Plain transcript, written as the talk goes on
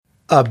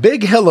A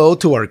big hello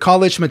to our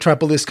College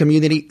Metropolis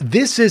community.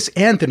 This is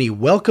Anthony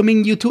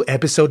welcoming you to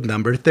episode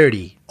number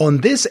 30. On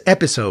this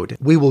episode,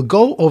 we will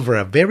go over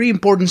a very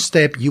important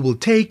step you will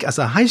take as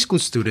a high school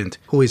student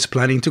who is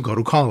planning to go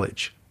to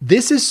college.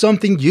 This is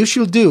something you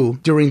should do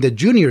during the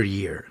junior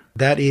year.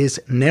 That is,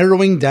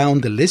 narrowing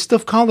down the list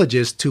of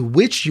colleges to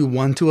which you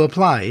want to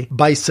apply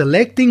by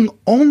selecting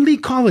only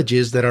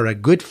colleges that are a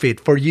good fit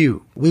for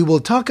you. We will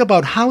talk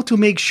about how to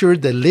make sure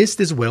the list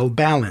is well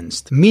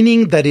balanced,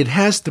 meaning that it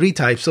has three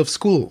types of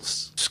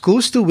schools.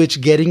 Schools to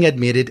which getting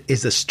admitted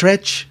is a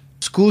stretch,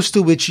 schools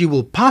to which you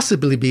will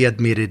possibly be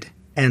admitted,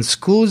 and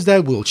schools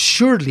that will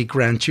surely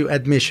grant you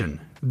admission.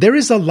 There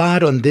is a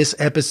lot on this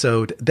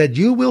episode that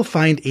you will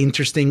find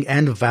interesting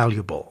and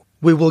valuable.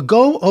 We will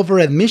go over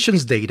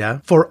admissions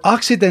data for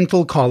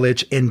Occidental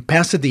College in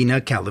Pasadena,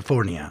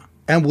 California,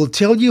 and we'll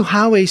tell you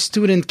how a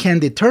student can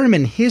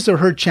determine his or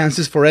her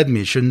chances for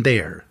admission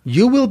there.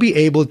 You will be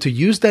able to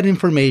use that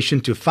information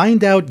to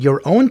find out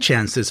your own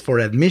chances for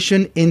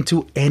admission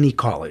into any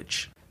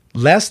college.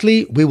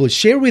 Lastly, we will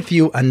share with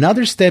you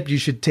another step you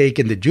should take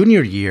in the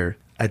junior year,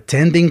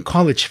 attending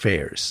college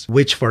fairs,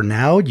 which for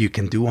now you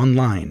can do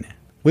online.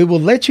 We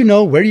will let you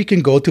know where you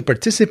can go to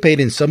participate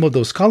in some of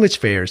those college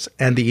fairs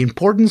and the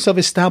importance of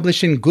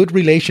establishing good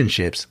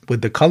relationships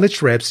with the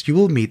college reps you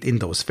will meet in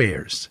those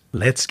fairs.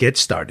 Let's get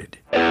started.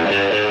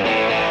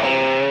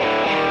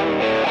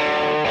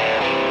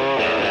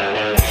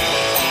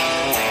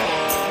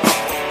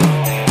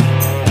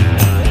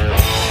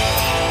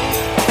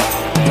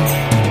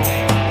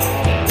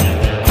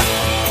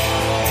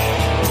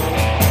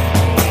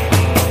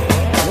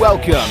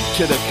 Welcome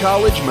to the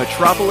College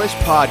Metropolis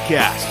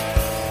Podcast.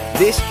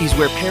 This is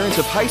where parents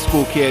of high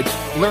school kids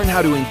learn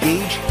how to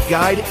engage,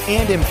 guide,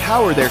 and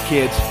empower their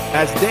kids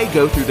as they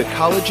go through the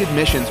college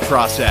admissions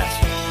process.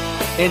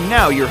 And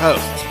now your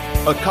hosts,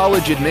 a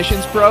college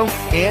admissions pro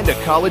and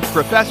a college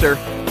professor,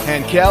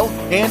 Hankel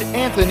and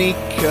Anthony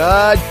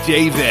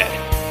David.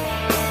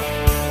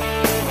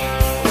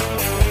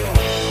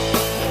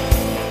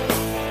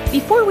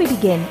 Before we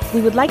begin, we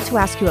would like to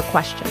ask you a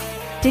question.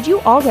 Did you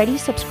already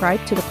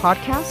subscribe to the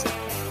podcast?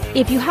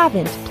 If you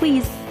haven't,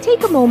 please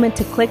take a moment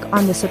to click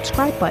on the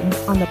subscribe button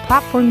on the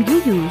platform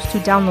you use to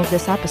download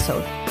this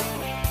episode.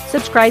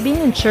 Subscribing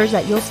ensures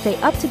that you'll stay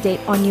up to date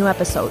on new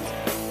episodes.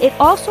 It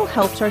also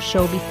helps our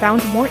show be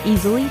found more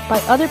easily by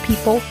other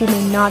people who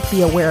may not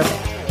be aware of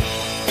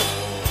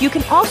it. You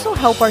can also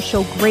help our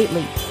show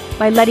greatly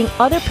by letting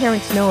other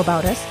parents know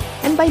about us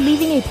and by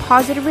leaving a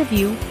positive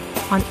review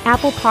on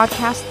Apple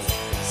Podcasts,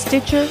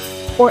 Stitcher,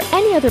 or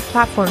any other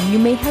platform you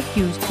may have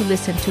used to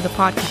listen to the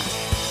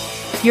podcast.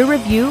 Your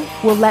review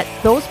will let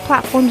those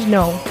platforms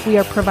know we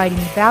are providing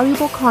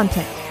valuable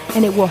content,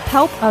 and it will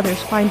help others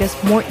find us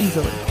more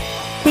easily.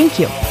 Thank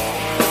you.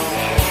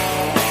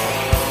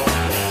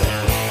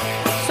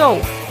 So,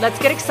 let's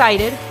get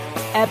excited.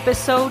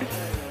 Episode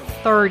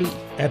 30.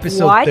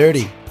 Episode What?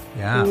 30.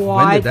 Yeah.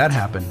 What? When did that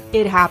happen?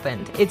 It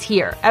happened. It's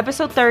here.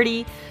 Episode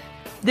 30.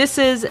 This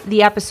is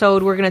the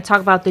episode we're going to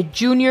talk about the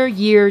junior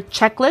year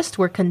checklist.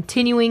 We're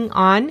continuing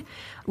on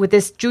with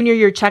this junior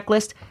year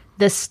checklist.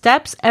 The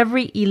steps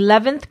every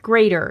 11th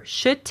grader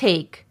should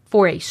take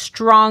for a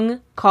strong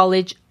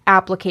college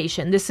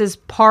application. This is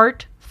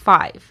part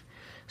 5.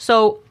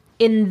 So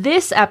in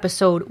this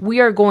episode, we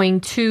are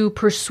going to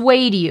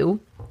persuade you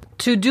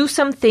to do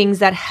some things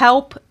that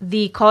help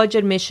the college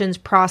admissions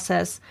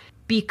process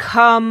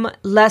become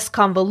less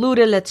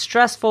convoluted, less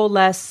stressful,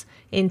 less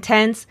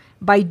intense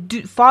by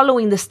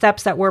following the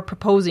steps that we're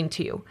proposing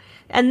to you.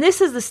 And this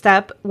is the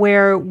step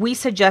where we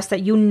suggest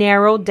that you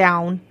narrow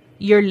down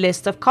your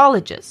list of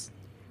colleges.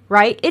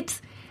 Right?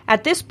 It's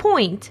at this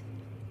point,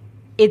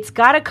 it's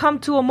got to come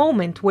to a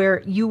moment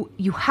where you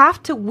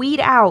have to weed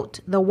out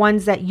the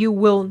ones that you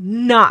will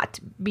not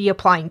be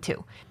applying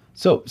to.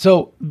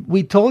 So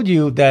we told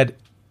you that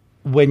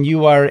when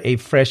you are a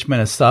freshman,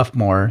 a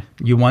sophomore,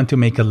 you want to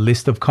make a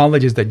list of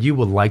colleges that you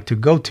would like to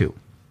go to.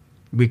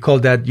 We call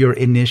that your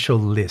initial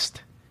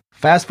list.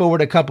 Fast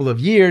forward a couple of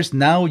years,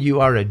 now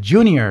you are a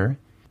junior,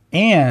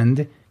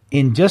 and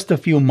in just a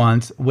few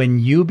months, when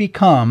you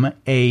become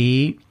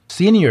a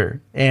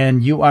senior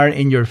and you are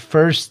in your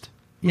first,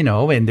 in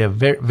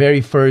the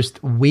very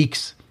first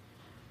weeks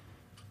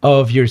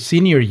of your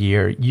senior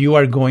year, you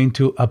are going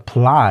to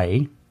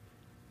apply.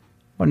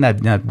 Well,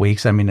 not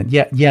weeks. I mean,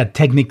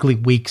 technically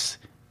weeks,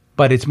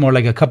 but it's more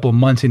like a couple of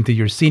months into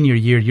your senior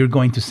year, you're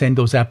going to send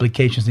those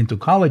applications into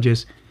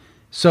colleges.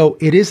 So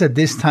it is at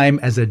this time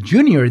as a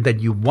junior that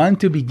you want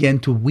to begin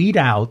to weed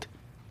out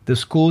the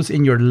schools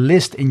in your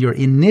list, in your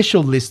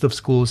initial list of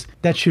schools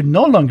that should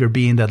no longer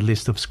be in that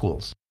list of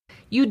schools.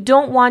 You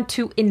don't want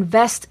to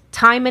invest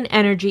time and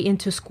energy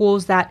into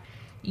schools that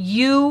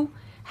you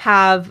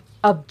have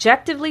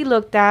objectively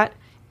looked at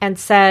and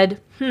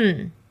said,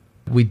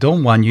 We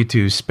don't want you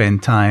to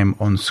spend time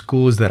on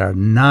schools that are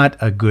not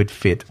a good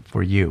fit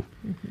for you.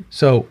 Mm-hmm.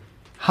 So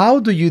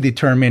how do you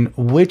determine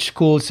which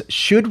schools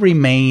should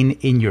remain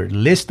in your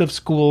list of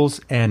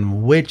schools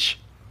and which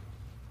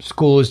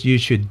schools you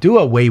should do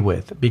away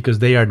with because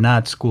they are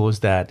not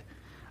schools that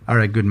are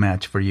a good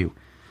match for you.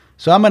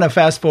 So I'm going to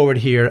fast forward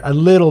here a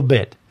little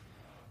bit.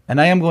 And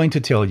I am going to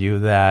tell you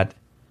that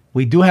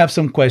we do have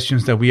some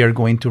questions that we are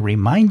going to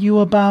remind you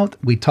about.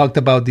 We talked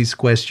about these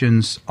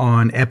questions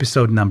on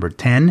episode number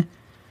 10.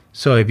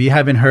 So if you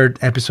haven't heard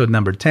episode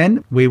number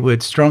 10, we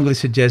would strongly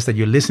suggest that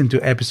you listen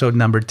to episode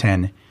number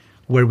 10,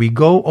 where we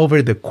go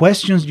over the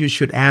questions you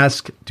should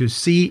ask to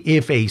see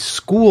if a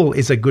school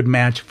is a good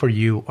match for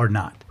you or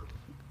not.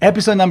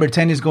 Episode number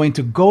 10 is going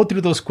to go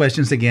through those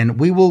questions again.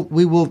 We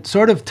will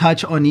sort of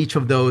touch on each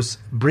of those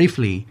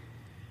briefly,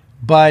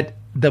 but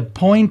the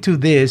point to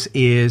this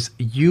is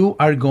you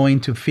are going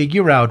to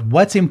figure out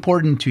what's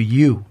important to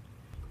you,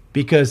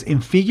 because in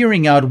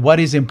figuring out what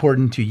is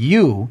important to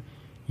you,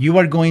 you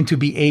are going to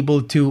be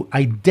able to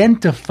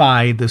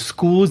identify the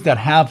schools that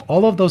have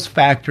all of those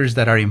factors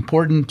that are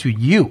important to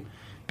you.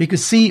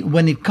 Because see,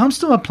 when it comes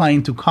to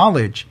applying to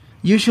college,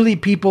 usually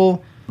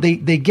people, they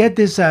get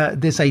this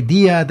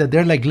idea that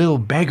they're like little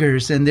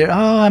beggars and they're,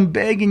 I'm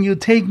begging you,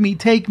 take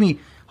me.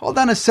 Hold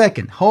on a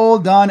second.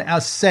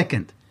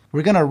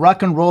 We're going to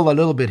rock and roll a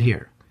little bit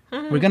here.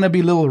 We're going to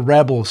be little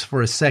rebels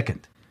for a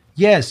second.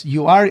 Yes,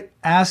 you are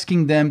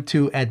asking them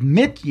to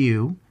admit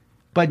you,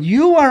 but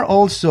you are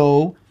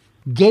also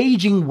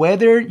gauging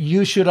whether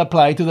you should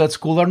apply to that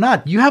school or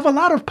not. You have a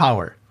lot of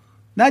power.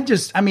 Not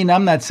just, I'm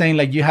not saying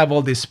like you have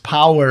all this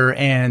power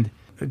and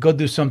go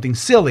do something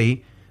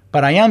silly,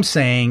 but I am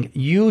saying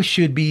you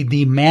should be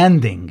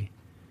demanding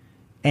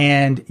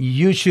and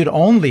you should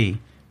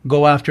only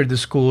go after the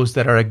schools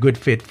that are a good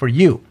fit for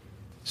you.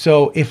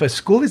 So if a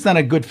school is not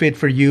a good fit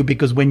for you,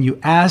 because when you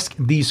ask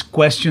these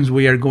questions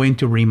we are going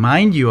to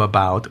remind you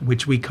about,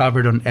 which we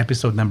covered on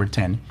episode number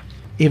 10,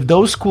 if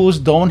those schools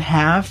don't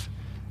have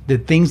the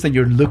things that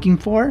you're looking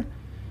for,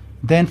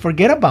 then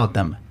forget about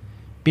them.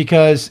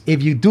 Because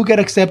if you do get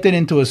accepted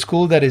into a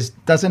school that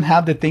doesn't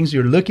have the things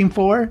you're looking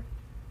for,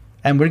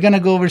 and we're going to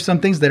go over some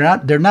things,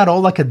 they're not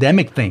all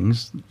academic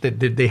things.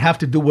 They have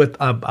to do with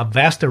a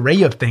vast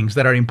array of things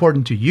that are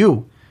important to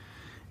you.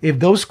 If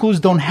those schools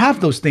don't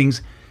have those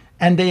things,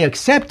 and they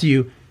accept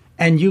you,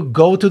 and you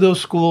go to those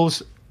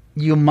schools,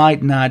 you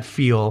might not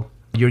feel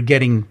you're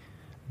getting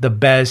the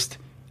best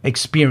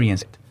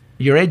experience.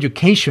 Your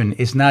education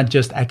is not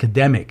just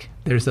academic.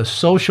 There's a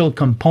social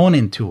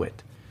component to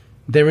it.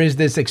 There is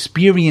this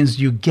experience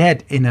you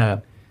get in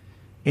a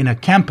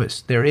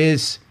campus. There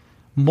is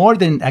more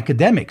than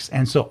academics.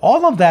 And so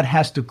all of that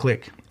has to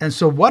click. And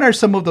so what are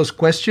some of those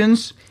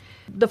questions?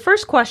 The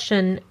first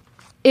question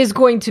is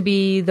going to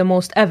be the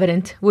most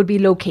evident, would be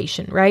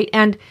location, right?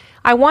 And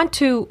I want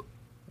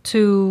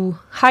to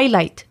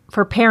highlight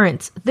for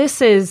parents,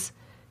 this is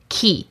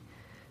key.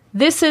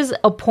 This is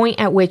a point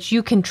at which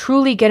you can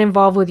truly get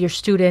involved with your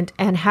student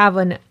and have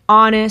an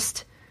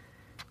honest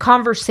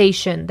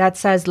conversation that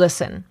says,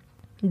 listen,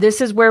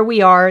 this is where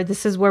we are.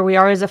 This is where we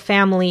are as a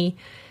family.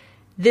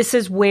 This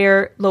is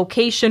where,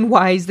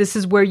 location-wise, this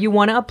is where you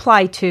want to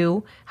apply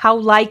to. How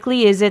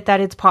likely is it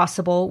that it's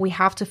possible? We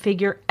have to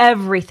figure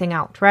everything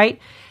out, right?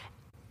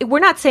 We're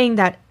not saying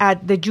that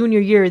at the junior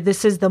year,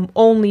 this is the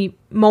only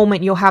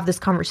moment you'll have this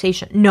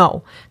conversation.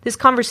 No, this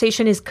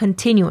conversation is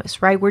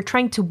continuous, right? We're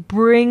trying to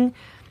bring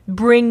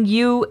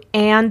you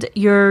and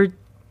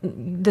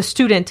the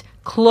student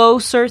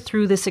closer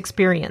through this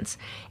experience.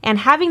 And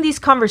having these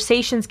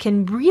conversations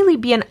can really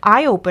be an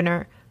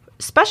eye-opener,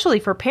 especially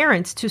for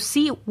parents, to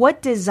see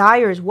what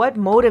desires, what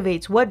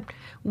motivates,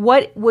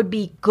 what would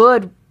be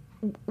good,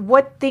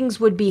 what things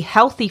would be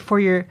healthy for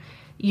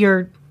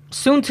your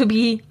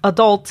soon-to-be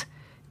adult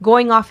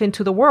going off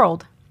into the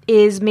world.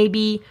 Is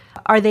maybe,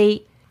 are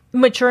they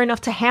mature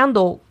enough to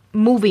handle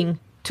moving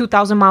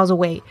 2,000 miles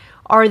away?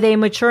 Are they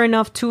mature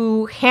enough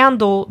to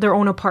handle their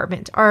own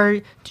apartment?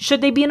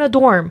 Should they be in a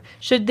dorm?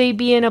 Should they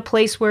be in a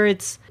place where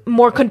it's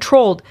more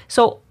controlled?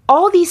 So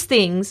all these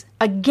things,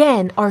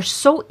 again, are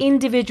so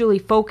individually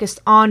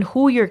focused on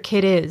who your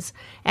kid is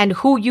and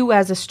who you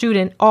as a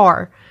student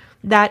are,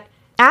 that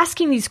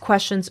asking these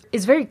questions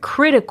is very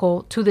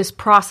critical to this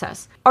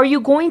process. Are you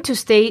going to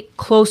stay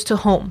close to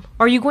home?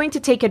 Are you going to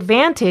take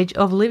advantage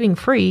of living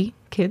free,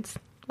 kids?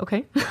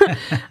 Okay.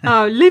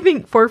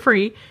 Living for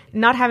free,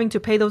 not having to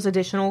pay those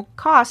additional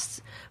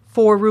costs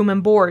for room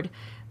and board.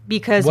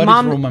 Because what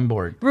is room and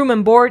board? Room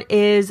and board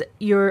is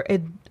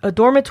a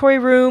dormitory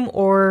room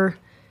or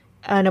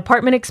an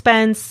apartment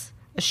expense,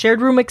 a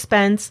shared room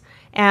expense,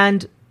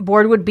 and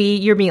board would be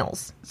your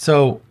meals.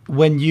 So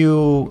when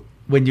you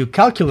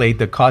calculate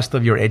the cost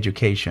of your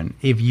education,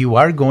 if you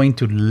are going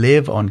to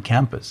live on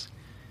campus,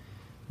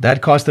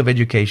 that cost of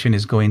education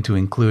is going to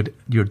include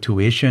your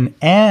tuition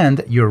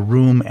and your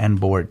room and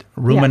board.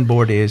 Room and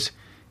board is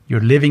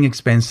your living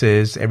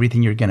expenses,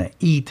 everything you're going to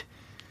eat.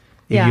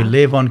 If you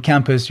live on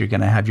campus, you're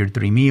going to have your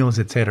 3 meals,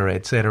 et cetera,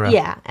 et cetera.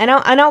 Yeah, and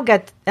I'll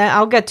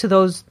get to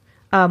those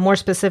more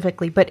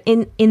specifically. But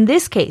in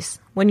this case,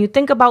 when you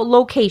think about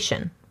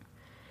location,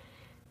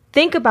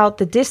 think about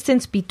the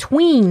distance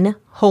between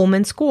home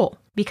and school.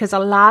 Because a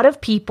lot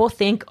of people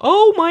think,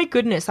 oh my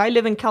goodness, I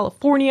live in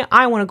California,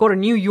 I want to go to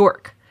New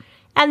York.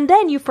 And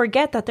then you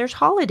forget that there's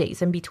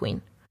holidays in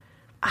between.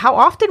 how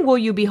often will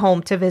you be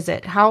home to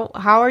visit? How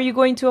are you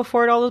going to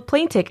afford all the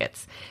plane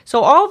tickets?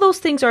 So all those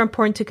things are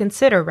important to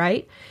consider,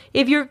 right?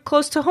 If you're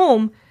close to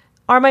home,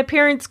 are my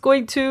parents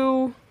going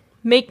to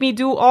make me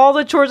do all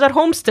the chores at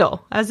home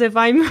still, as if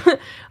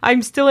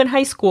I'm still in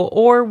high school?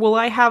 Or will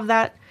I have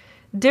that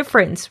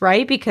difference,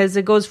 right? Because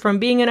it goes from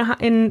being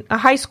in a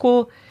high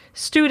school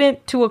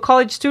student to a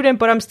college student,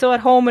 but I'm still at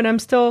home and I'm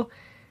still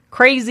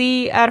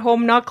crazy at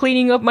home, not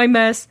cleaning up my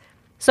mess.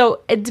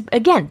 So it,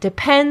 again,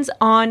 depends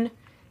on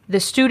the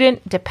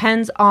student,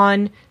 depends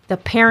on the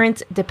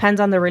parent,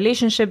 depends on the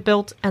relationship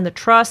built and the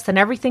trust and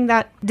everything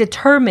that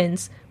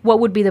determines what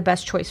would be the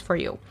best choice for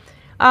you.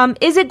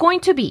 Is it going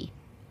to be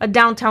a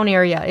downtown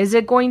area? Is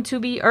it going to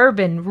be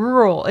urban,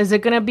 rural? Is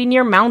it going to be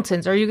near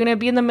mountains? Are you going to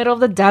be in the middle of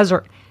the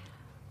desert?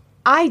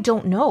 I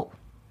don't know.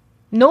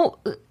 No,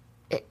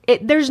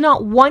 there's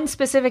not one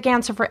specific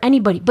answer for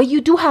anybody, but you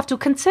do have to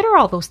consider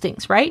all those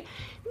things, right?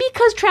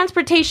 Because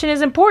transportation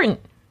is important.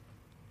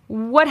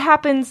 What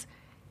happens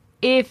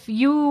if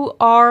you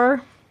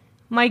are,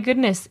 my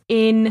goodness,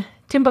 in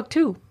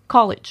Timbuktu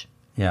College?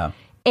 Yeah.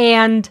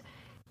 And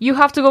you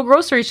have to go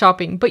grocery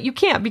shopping, but you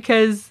can't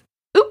because,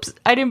 oops,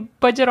 I didn't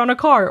budget on a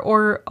car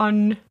or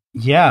on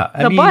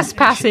the bus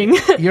passing.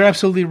 You're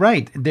absolutely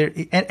right.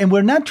 And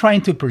we're not trying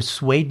to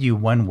persuade you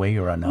one way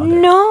or another.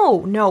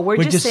 No,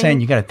 we're just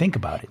saying you got to think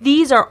about it.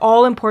 These are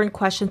all important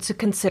questions to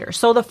consider.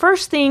 So the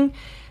first thing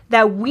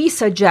that we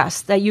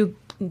suggest that you,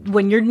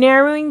 when you're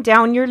narrowing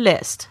down your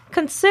list,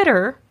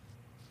 consider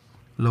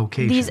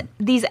location.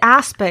 These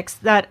aspects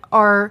that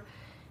are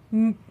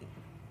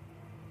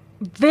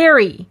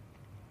very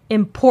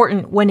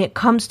important when it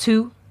comes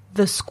to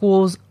the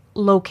school's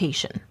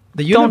location.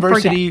 The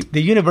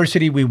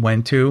university we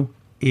went to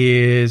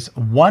is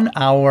 1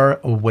 hour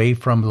away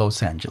from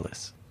Los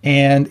Angeles.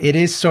 And it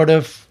is sort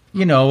of,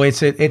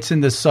 it's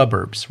in the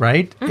suburbs,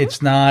 right? Mm-hmm.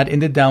 It's not in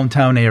the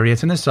downtown area.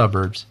 It's in the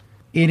suburbs.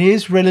 It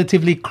is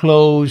relatively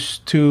close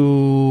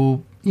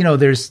to,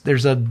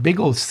 there's a big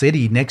old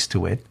city next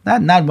to it.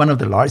 Not one of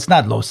the large, it's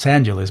not Los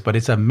Angeles, but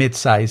it's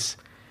a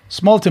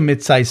small to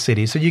mid-size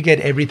city. So you get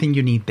everything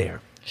you need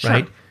there, sure.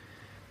 Right?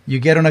 You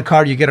get on a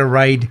car, you get a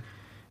ride.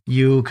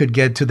 You could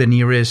get to the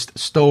nearest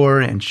store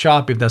and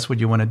shop if that's what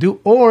you want to do.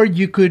 Or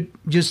you could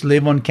just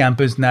live on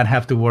campus, not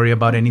have to worry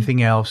about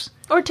anything else.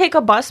 Or take a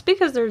bus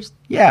because there's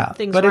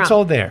things but around. It's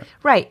all there.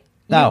 Right.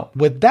 Now,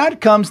 with that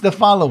comes the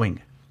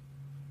following.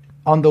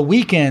 On the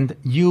weekend,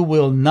 you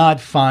will not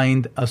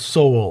find a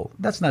soul.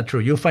 That's not true.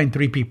 You'll find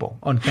 3 people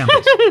on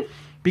campus.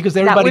 Because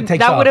everybody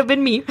takes off. That would have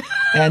been me.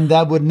 And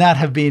that would not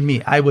have been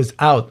me. I was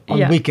out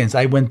on weekends.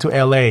 I went to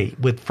LA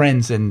with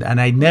friends and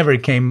I never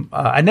came.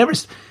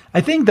 I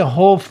think the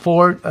whole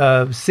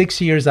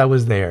 6 years I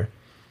was there,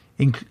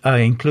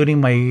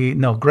 including my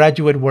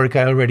graduate work,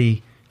 I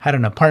already had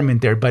an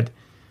apartment there. But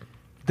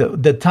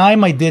the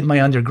time I did my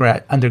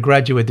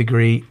undergraduate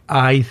degree,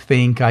 I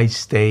think I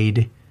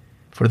stayed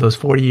for those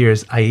 4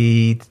 years.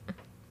 I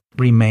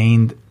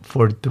remained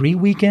for 3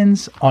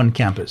 weekends on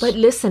campus. But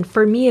listen,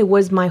 for me, it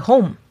was my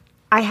home.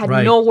 I had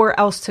nowhere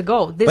else to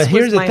go. But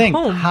here's was the thing.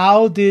 Home.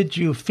 How did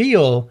you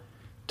feel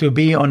to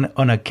be on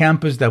a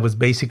campus that was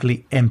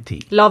basically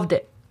empty? Loved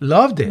it.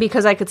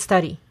 Because I could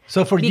study.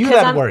 So for you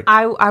that worked.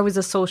 I was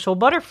a social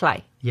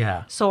butterfly.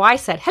 Yeah. So I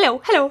said,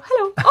 hello.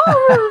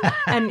 Oh.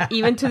 And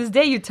even to this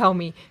day, you tell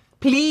me,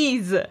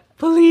 please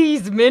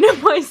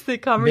minimize the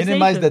conversation.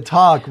 Minimize the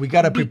talk. We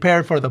got to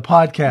prepare for the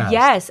podcast.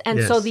 Yes.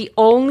 And so the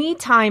only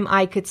time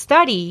I could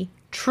study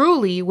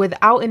truly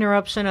without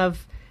interruption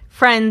of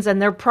friends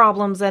and their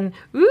problems and,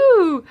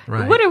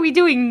 what are we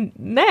doing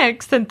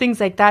next? And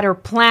things like that, or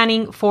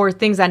planning for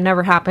things that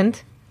never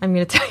happened. I'm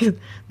going to tell you,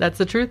 that's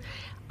the truth.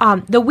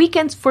 The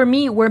weekends for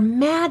me were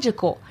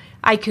magical.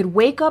 I could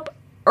wake up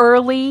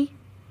early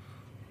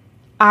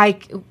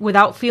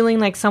without feeling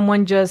like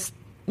someone just,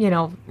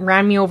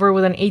 ran me over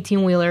with an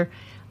 18-wheeler.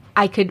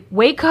 I could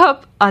wake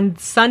up on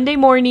Sunday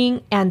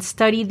morning and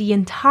study the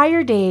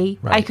entire day.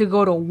 Right. I could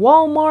go to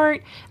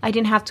Walmart. I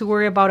didn't have to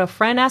worry about a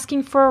friend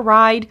asking for a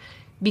ride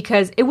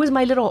because it was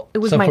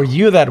for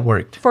you, that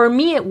worked. For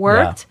me, it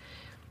worked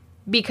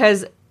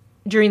because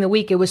during the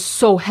week, it was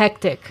so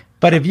hectic.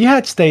 But if you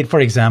had stayed, for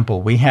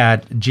example, we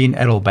had Gene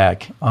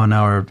Edelbach on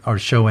our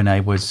show, and I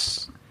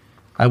was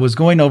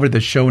going over the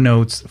show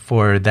notes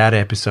for that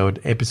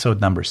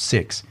episode number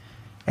 6.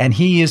 And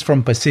he is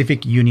from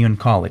Pacific Union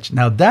College.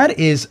 Now, that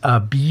is a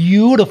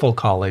beautiful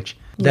college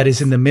that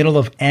is in the middle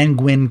of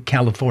Angwin,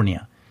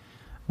 California,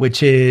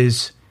 which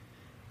is,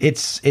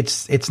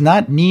 it's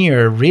not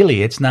near,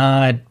 really. It's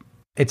not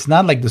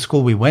like the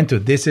school we went to.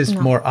 This is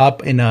more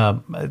up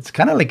it's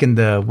kind of like in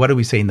the, what do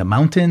we say, in the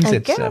mountains?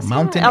 It's a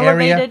mountain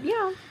area.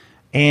 Yeah.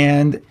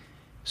 And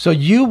so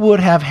you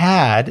would have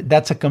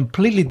that's a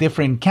completely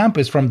different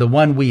campus from the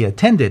one we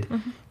attended.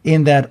 Mm-hmm.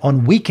 In that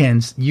on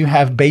weekends, you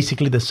have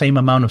basically the same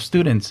amount of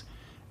students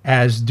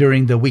as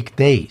during the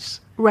weekdays.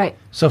 Right.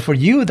 So for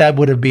you, that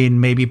would have been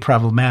maybe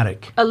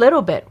problematic. A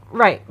little bit,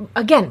 right.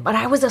 Again, but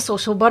I was a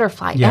social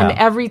butterfly. Yeah. And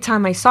every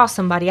time I saw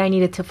somebody, I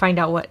needed to find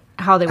out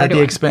how they were doing. At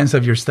the expense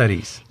of your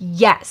studies.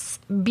 Yes,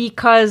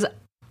 because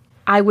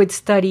I would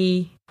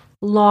study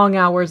long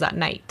hours at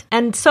night.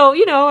 And so,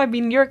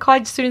 you're a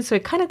college student, so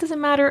it kind of doesn't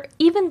matter,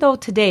 even though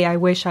today I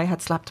wish I had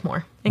slept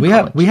more in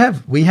college.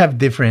 We have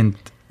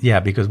different,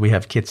 because we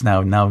have kids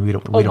now. Now we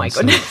don't Oh my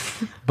sleep.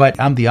 goodness. But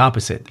I'm the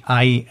opposite.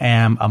 I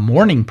am a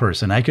morning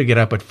person. I could get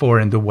up at 4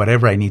 and do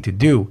whatever I need to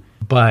do.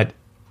 But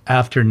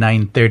after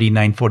 9:30,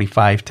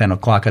 9:45, 10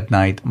 o'clock at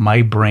night,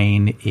 my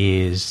brain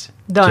is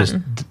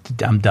done.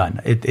 I'm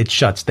done. It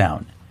shuts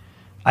down.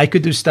 I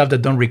could do stuff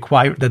that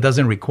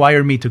doesn't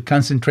require me to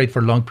concentrate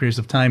for long periods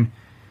of time,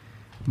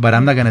 but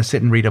I'm not going to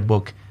sit and read a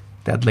book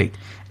that late.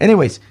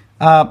 Anyways,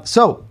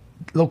 so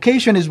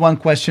location is one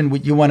question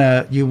you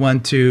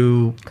want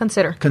to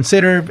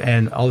consider,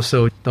 and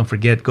also don't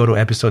forget, go to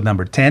episode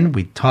number 10.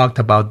 We talked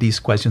about these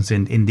questions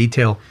in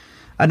detail.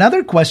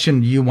 Another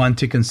question you want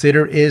to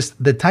consider is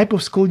the type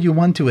of school you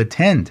want to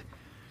attend.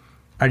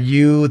 Are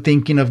you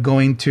thinking of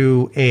going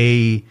to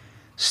a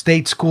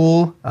state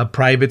school, a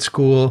private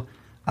school,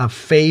 a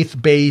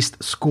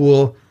faith-based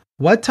school?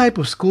 What type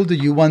of school do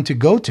you want to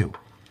go to?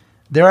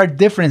 There are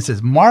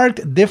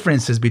marked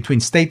differences between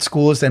state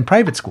schools and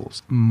private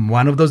schools.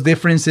 One of those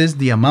differences,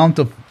 the amount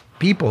of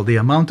people, the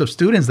amount of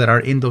students that are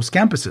in those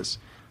campuses.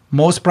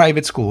 Most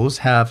private schools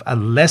have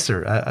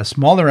a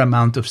smaller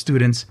amount of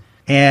students,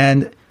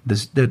 and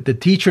the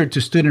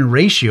teacher-to-student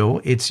ratio,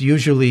 it's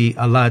usually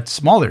a lot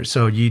smaller.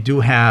 So you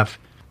do have,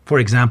 for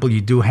example,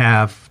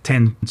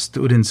 10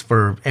 students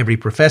for every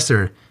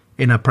professor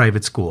in a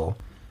private school.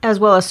 As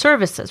well as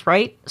services,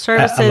 right?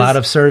 A lot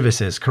of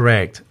services,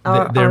 correct.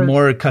 They're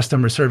more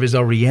customer service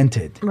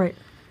oriented. Right.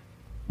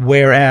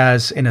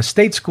 Whereas in a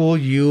state school,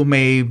 you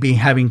may be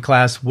having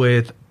class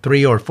with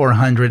 300 or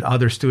 400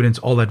 other students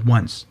all at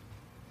once,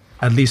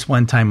 at least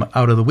one time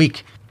out of the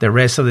week. The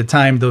rest of the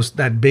time,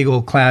 that big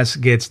old class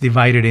gets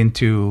divided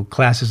into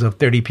classes of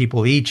 30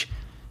 people each,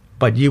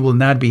 but you will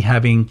not be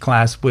having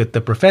class with the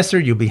professor.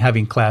 You'll be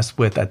having class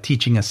with a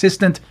teaching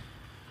assistant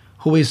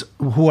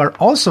who are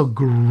also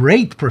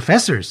great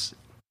professors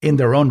in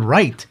their own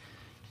right,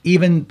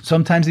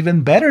 sometimes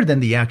even better than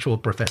the actual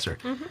professor.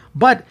 Mm-hmm.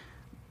 But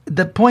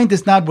the point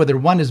is not whether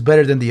one is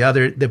better than the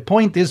other. The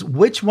point is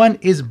which one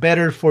is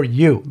better for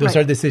you. Those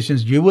are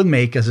decisions you will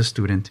make as a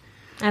student.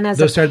 And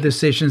those are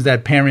decisions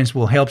that parents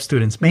will help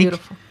students make.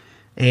 Beautiful.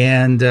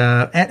 And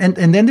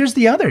then there's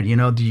the other,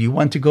 do you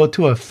want to go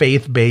to a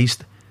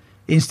faith-based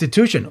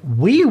institution?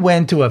 We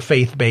went to a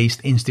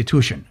faith-based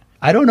institution.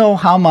 I don't know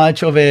how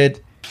much of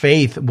it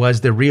faith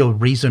was the real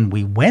reason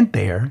we went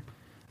there,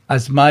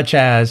 as much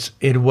as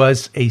it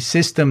was a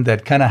system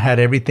that kind of had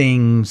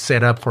everything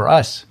set up for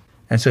us.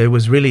 And so it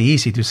was really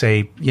easy to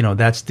say,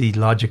 that's the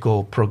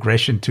logical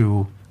progression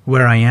to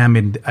where I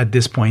am at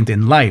this point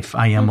in life.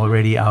 I am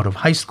already out of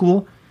high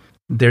school.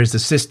 There's a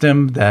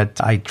system that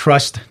I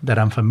trust, that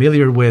I'm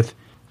familiar with,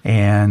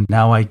 and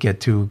now I get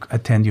to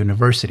attend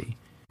university.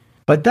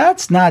 But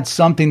that's not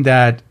something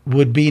that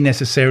would be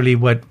necessarily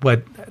what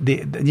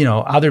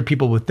the other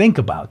people would think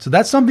about. So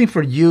that's something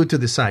for you to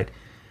decide.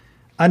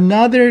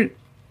 Another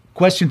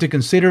question to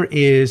consider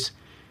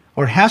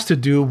has to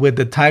do with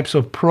the types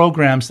of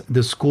programs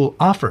the school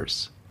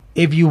offers.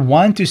 If you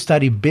want to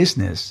study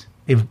business,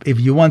 if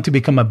you want to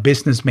become a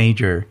business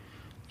major,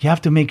 you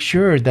have to make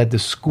sure that the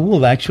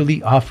school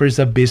actually offers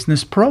a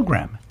business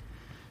program.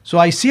 So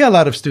I see a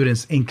lot of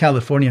students in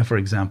California, for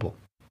example,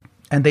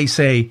 and they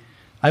say,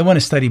 I want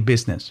to study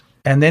business.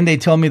 And then they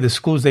tell me the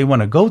schools they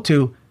want to go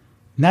to,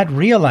 not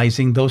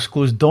realizing those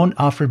schools don't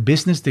offer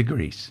business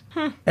degrees.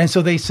 And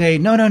so they say,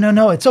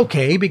 no, it's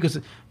okay, because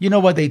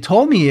what they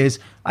told me is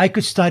I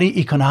could study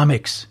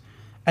economics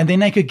and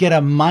then I could get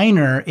a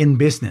minor in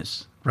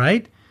business,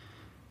 right?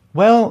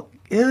 Well,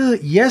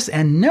 yes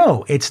and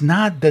no. It's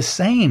not the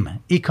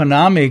same.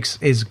 Economics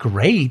is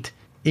great.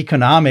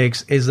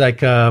 Economics is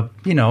like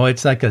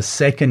it's like a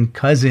second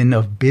cousin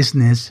of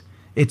business.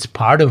 It's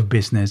part of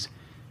business,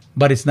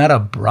 but it's not a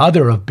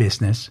brother of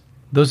business.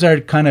 Those are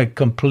kind of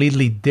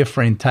completely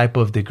different type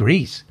of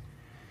degrees.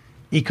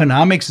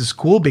 Economics is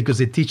cool because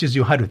it teaches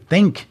you how to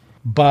think,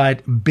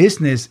 but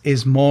business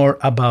is more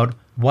about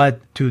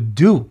what to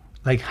do,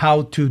 like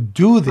how to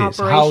do this.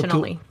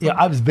 Operationally.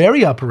 I was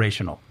very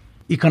operational.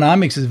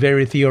 Economics is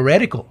very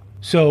theoretical.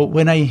 So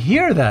when I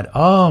hear that,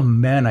 oh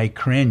man, I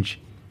cringe.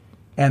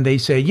 And they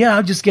say, yeah,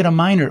 I'll just get a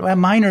minor. A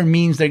minor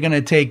means they're going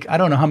to take, I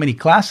don't know how many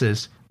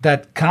classes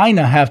that kind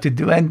of have to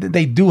do, and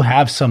they do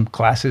have some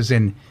classes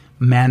in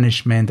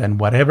management and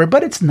whatever,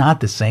 but it's not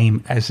the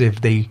same as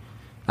if they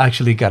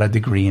actually got a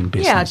degree in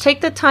business. Yeah,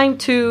 take the time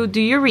to do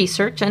your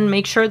research and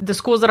make sure the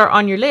schools that are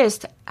on your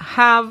list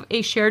have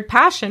a shared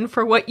passion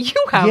for what you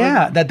have.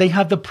 Yeah, that they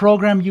have the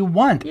program you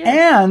want,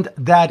 and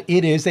that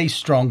it is a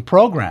strong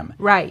program.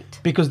 Right.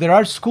 Because there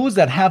are schools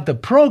that have the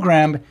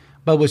program,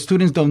 but what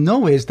students don't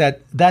know is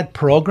that that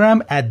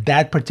program at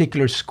that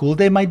particular school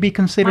they might be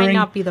considering might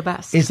not be the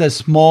best. Is a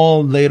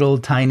small, little,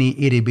 tiny,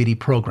 itty-bitty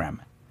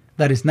program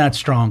that is not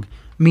strong,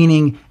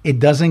 meaning it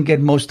doesn't get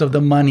most of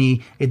the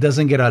money, it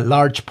doesn't get a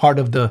large part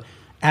of the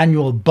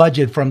annual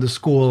budget from the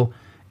school,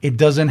 it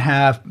doesn't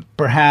have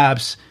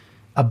perhaps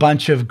a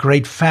bunch of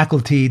great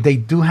faculty. They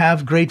do have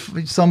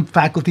some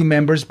faculty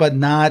members, but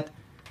not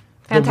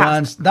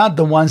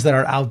the ones that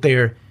are out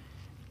there,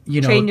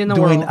 Changing the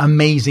doing world.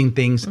 amazing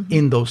things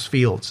in those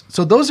fields.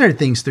 So those are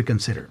things to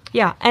consider.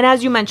 Yeah. And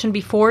as you mentioned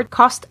before,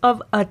 cost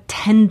of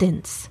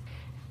attendance.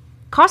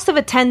 Cost of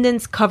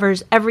attendance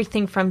covers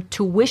everything from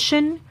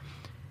tuition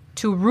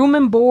to room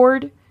and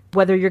board,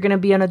 whether you're going to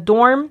be in a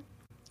dorm,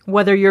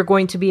 whether you're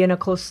going to be in a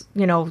close,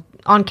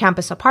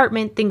 on-campus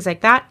apartment, things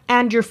like that,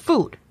 and your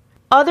food.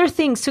 Other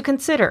things to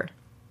consider: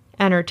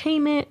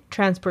 entertainment,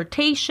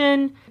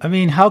 transportation. I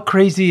mean, how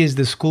crazy is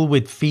the school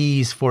with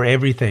fees for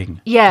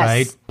everything? Yes.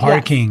 Right?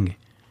 Parking. Yes.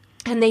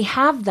 And they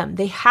have them.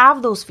 They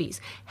have those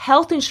fees.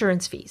 Health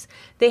insurance fees.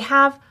 They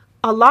have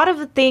a lot of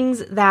the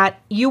things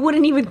that you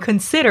wouldn't even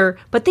consider,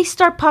 but they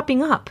start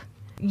popping up.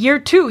 Year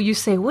 2, you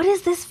say, what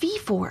is this fee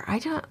for?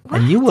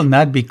 What? And you will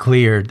not be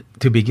cleared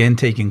to begin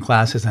taking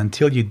classes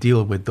until you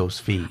deal with those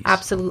fees.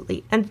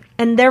 Absolutely.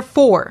 And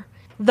therefore,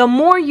 the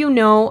more you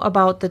know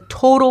about the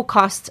total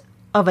cost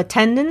of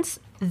attendance,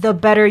 the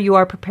better you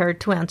are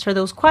prepared to answer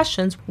those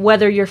questions,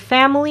 whether your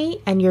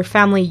family and your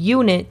family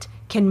unit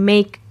can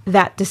make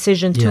that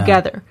decision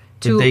together.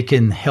 If they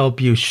can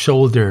help you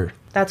shoulder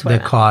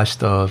the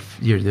cost of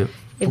the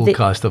full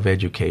cost of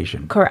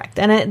education. Correct.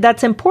 And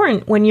that's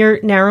important when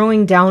you're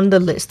narrowing down the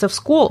list of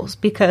schools,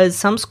 because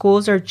some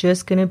schools are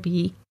just going to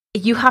be,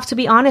 you have to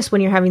be honest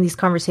when you're having these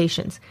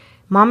conversations.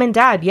 Mom and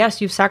dad, yes,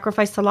 you've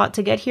sacrificed a lot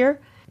to get here.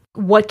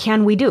 What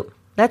can we do?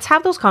 Let's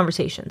have those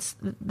conversations.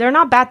 They're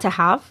not bad to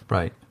have.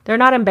 Right. They're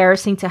not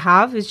embarrassing to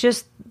have. It's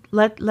just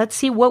let's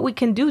see what we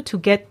can do to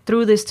get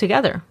through this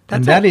together.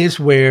 That is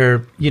where,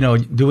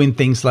 doing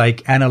things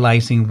like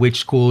analyzing which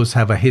schools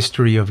have a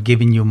history of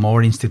giving you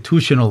more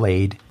institutional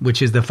aid,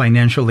 which is the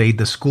financial aid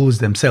the schools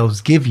themselves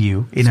give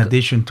you, in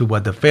addition to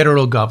what the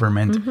federal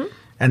government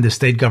and the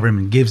state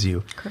government gives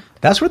you. Correct.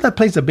 That's where that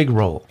plays a big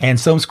role. And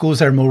some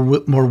schools are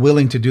more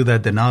willing to do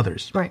that than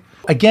others. Right.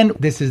 Again,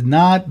 this is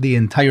not the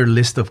entire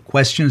list of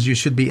questions you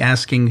should be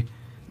asking.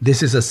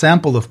 This is a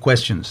sample of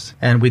questions,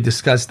 and we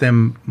discussed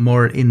them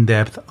more in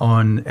depth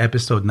on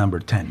episode number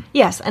 10.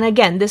 Yes, and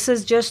again, this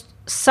is just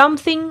some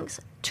things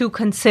to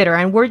consider,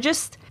 and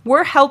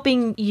we're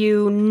helping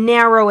you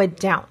narrow it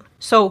down.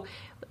 So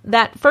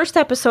that first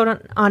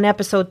episode on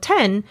episode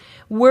 10,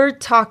 we're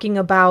talking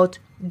about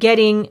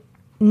getting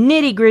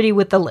nitty-gritty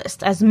with the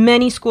list, as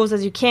many schools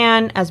as you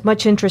can, as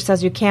much interest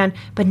as you can,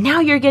 but now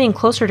you're getting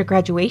closer to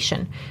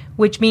graduation,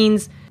 which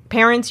means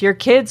parents, your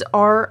kids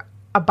are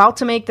about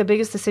to make the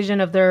biggest decision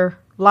of their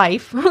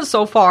life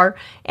so far.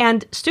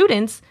 And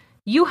students,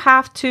 you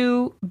have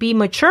to be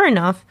mature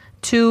enough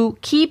to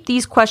keep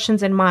these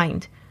questions in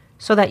mind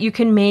so that you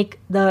can make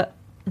the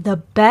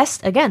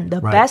best,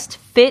 best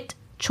fit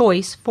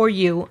choice for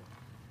you.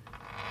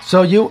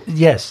 So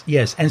yes.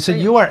 And so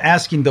you are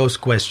asking those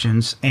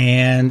questions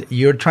and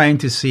you're trying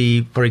to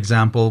see, for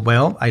example,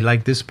 well, I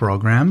like this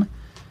program.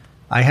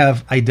 I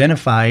have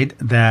identified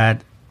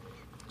that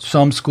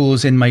some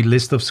schools in my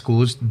list of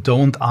schools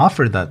don't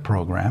offer that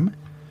program,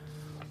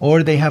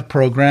 or they have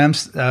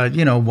programs.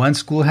 One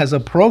school has a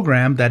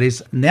program that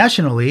is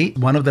nationally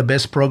one of the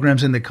best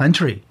programs in the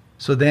country.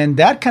 So then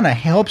that kind of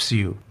helps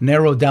you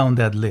narrow down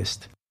that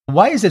list.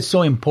 Why is it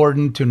so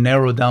important to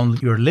narrow down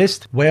your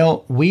list?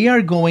 Well, we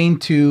are going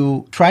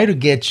to try to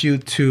get you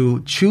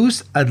to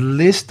choose a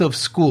list of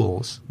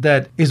schools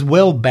that is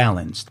well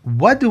balanced.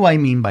 What do I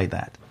mean by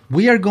that?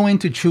 We are going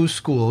to choose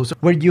schools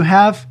where you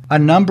have a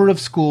number of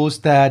schools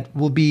that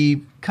will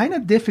be kind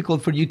of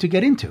difficult for you to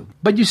get into,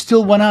 but you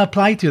still want to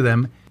apply to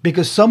them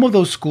because some of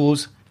those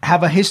schools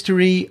have a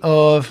history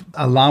of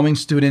allowing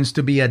students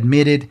to be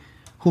admitted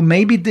who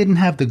maybe didn't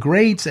have the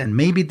grades and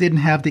maybe didn't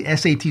have the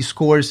SAT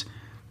scores,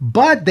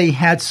 but they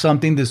had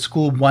something the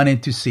school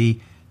wanted to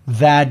see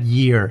that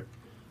year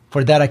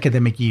for that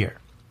academic year,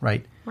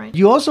 right? Right.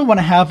 You also want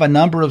to have a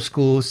number of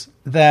schools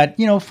that,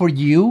 for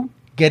you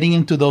getting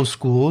into those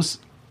schools,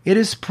 it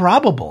is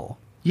probable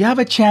you have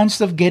a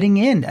chance of getting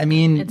in. I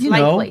mean, it's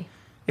likely.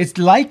 It's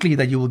likely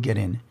that you will get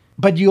in.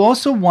 But you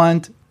also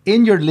want,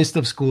 in your list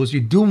of schools, you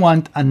do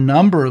want a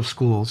number of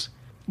schools,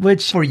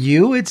 which for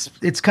you, it's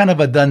kind of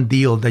a done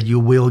deal that you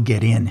will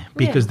get in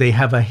because they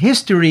have a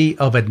history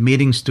of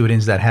admitting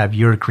students that have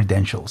your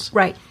credentials.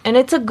 Right. And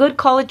it's a good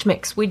college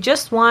mix. We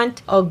just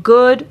want a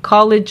good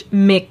college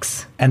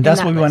mix. And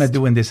that's what we want to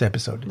do in this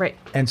episode. Right.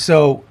 And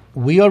so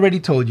we already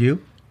told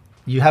you,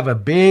 you have a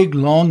big,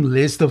 long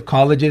list of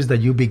colleges that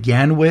you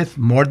began with,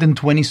 more than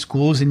 20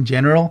 schools in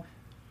general.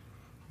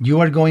 You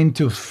are going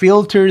to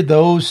filter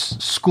those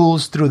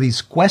schools through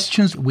these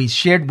questions we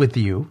shared with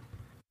you,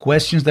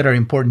 questions that are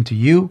important to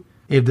you.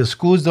 If the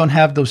schools don't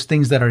have those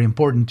things that are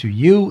important to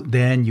you,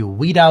 then you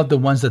weed out the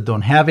ones that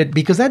don't have it.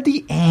 Because at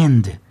the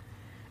end,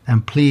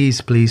 and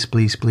please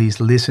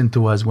listen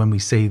to us when we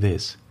say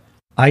this.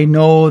 I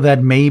know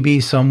that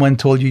maybe someone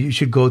told you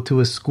should go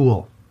to a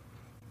school.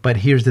 But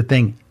here's the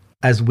thing.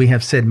 As we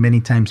have said many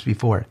times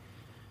before,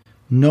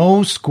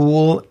 no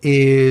school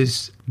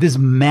is this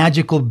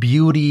magical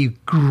beauty,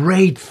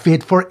 great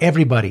fit for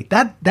everybody.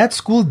 That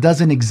school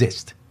doesn't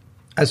exist.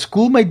 A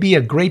school might be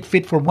a great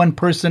fit for one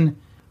person,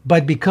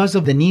 but because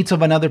of the needs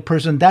of another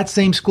person, that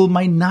same school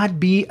might not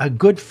be a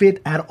good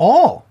fit at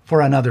all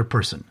for another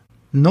person.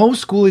 No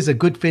school is a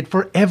good fit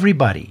for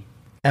everybody.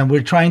 And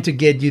we're trying to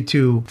get you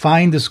to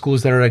find the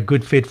schools that are a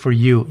good fit for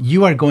you.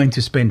 You are going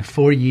to spend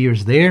 4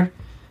 years there.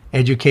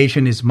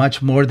 Education is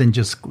much more than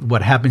just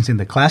what happens in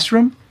the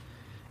classroom.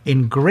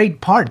 In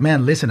great part,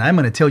 man, listen, I'm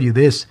going to tell you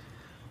this.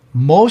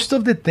 Most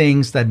of the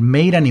things that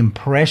made an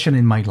impression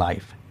in my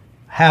life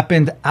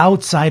happened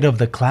outside of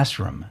the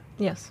classroom.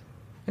 Yes,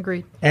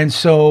 agreed. And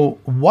so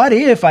what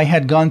if I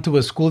had gone to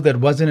a school that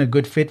wasn't a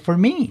good fit for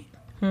me?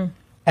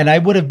 And I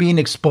would have been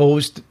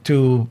exposed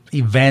to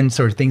events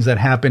or things that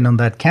happened on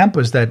that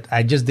campus that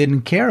I just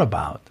didn't care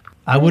about.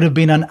 I would have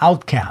been an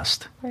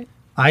outcast. Right.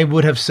 I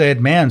would have said,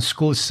 man,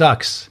 school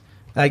sucks.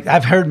 Like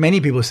I've heard many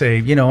people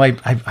say,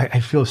 I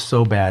feel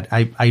so bad.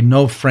 I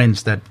know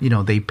friends that,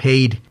 they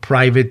paid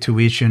private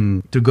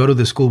tuition to go to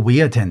the school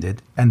we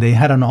attended, and they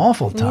had an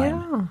awful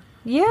time.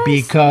 Yeah. Yes.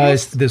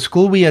 Because the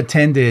school we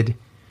attended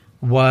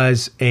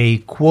was a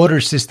quota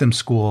system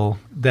school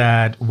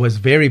that was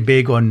very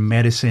big on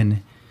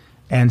medicine.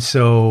 And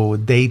so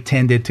they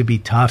tended to be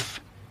tough.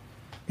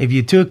 If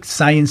you took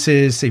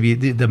sciences, if you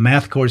did the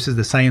math courses,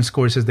 the science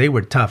courses, they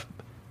were tough.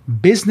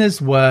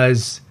 Business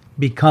was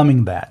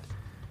becoming that.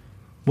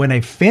 When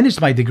I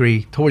finished my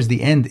degree, towards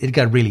the end, it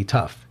got really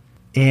tough.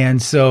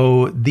 And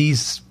so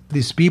these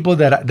people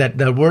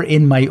that were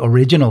in my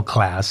original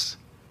class,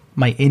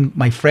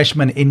 my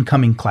freshman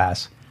incoming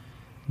class,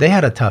 they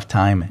had a tough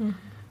time. Mm-hmm.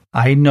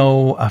 I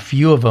know a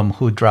few of them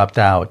who dropped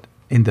out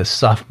in the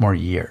sophomore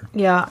year.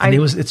 Yeah. And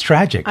it's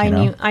tragic.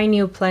 I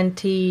knew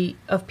plenty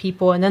of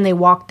people, and then they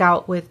walked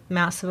out with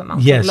massive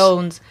amounts of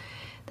loans.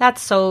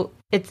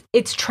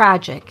 It's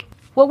tragic.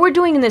 What we're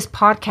doing in this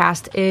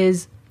podcast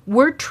is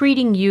we're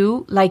treating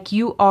you like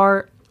you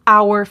are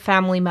our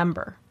family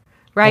member,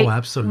 right? Oh,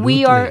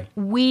 absolutely.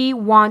 We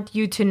want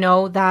you to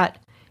know that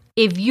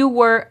if you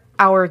were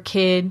our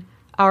kid,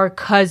 our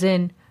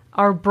cousin,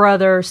 our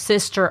brother,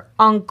 sister,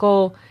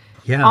 uncle,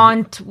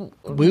 aunt,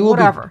 we will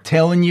whatever, be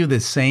telling you the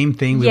same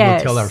thing we will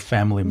tell our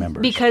family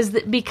members.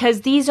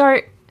 Because these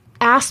are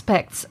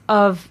aspects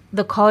of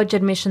the college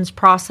admissions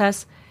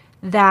process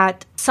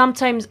that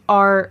sometimes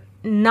are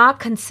not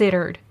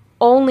considered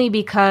only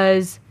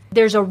because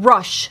there's a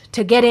rush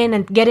to get in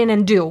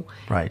and do.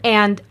 Right.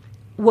 And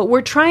what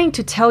we're trying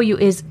to tell you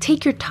is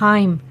take your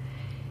time.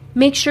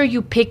 Make sure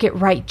you pick it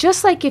right.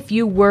 Just like if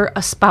you were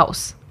a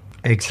spouse.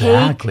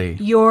 Exactly.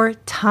 Take your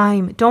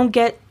time.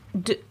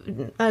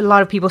 A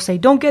lot of people say,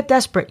 don't get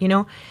desperate,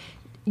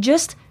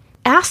 Just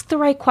ask the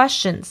right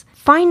questions.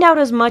 Find out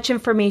as much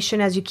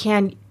information as you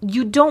can.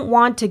 You don't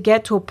want to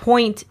get to a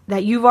point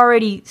that you've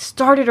already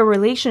started a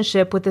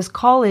relationship with this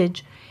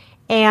college,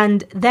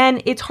 and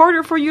then it's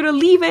harder for you to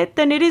leave it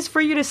than it is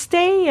for you to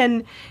stay,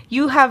 and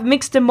you have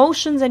mixed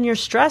emotions and you're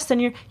stressed,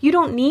 and you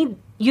don't need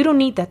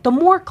that. The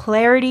more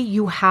clarity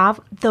you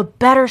have, the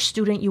better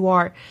student you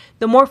are.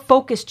 The more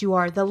focused you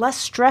are, the less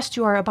stressed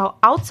you are about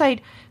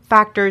outside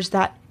factors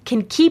that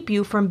can keep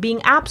you from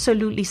being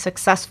absolutely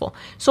successful.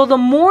 So the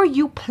more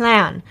you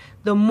plan,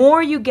 the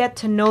more you get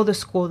to know the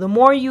school, the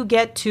more you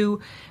get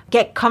to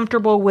get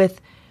comfortable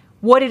with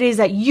what it is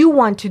that you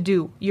want to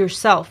do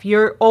yourself,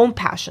 your own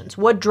passions,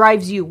 what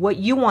drives you, what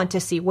you want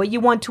to see, what you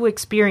want to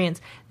experience.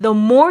 The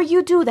more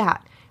you do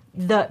that,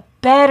 the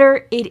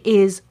better it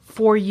is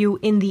for you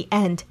in the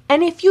end.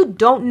 And if you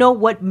don't know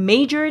what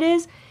major it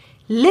is,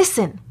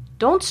 listen,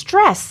 don't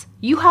stress.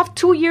 You have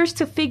 2 years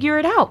to figure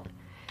it out.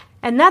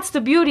 And that's the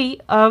beauty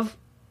of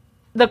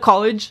the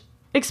college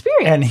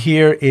experience. And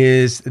here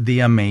is the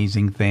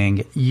amazing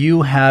thing.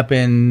 You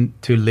happen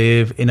to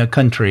live in a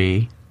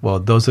country,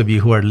 well, those of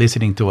you who are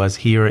listening to us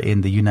here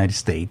in the United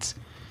States,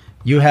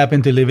 you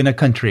happen to live in a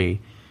country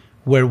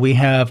where we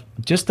have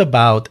just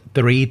about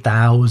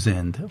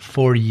 3,000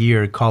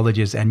 four-year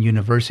colleges and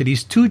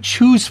universities to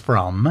choose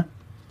from,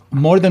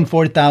 more than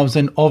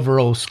 4,000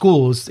 overall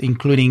schools,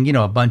 including,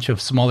 a bunch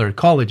of smaller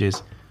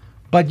colleges.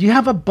 But you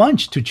have a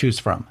bunch to choose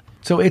from.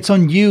 So it's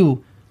on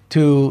you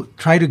to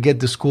try to get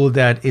the school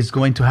that is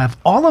going to have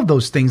all of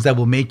those things that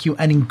will make you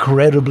an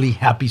incredibly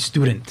happy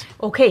student.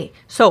 Okay,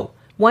 so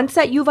once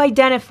that you've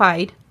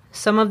identified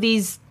some of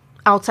these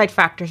outside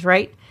factors,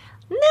 right?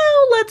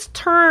 Now let's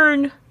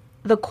turn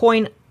the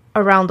coin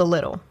around a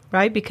little,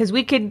 right? Because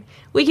we could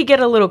get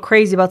a little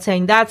crazy about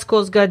saying that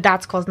school's good,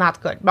 that school's not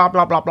good, blah,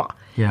 blah, blah, blah.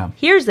 Yeah.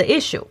 Here's the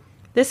issue.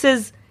 This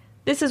is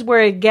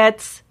where it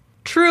gets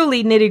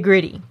truly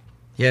nitty-gritty.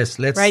 Yes,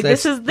 let's...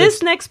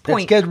 This next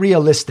point. Let's get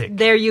realistic.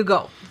 There you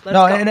go. Let's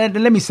go.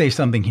 And let me say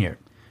something here.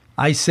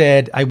 I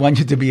said I want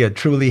you to be a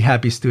truly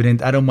happy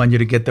student. I don't want you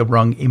to get the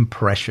wrong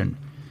impression.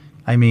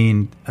 I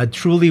mean, a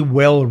truly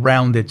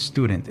well-rounded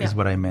student is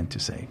what I meant to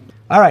say.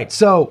 All right,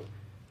 so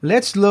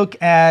let's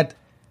look at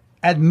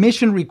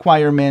admission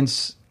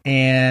requirements,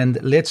 and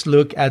let's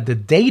look at the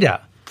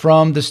data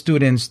from the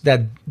students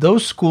that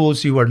those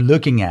schools you are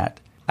looking at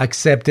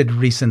accepted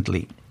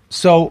recently.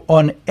 So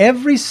on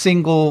every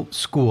single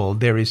school,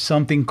 there is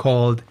something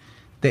called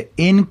the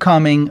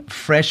incoming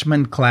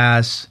freshman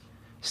class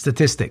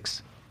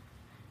statistics.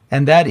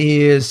 And that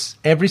is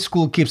every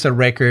school keeps a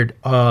record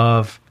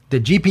of the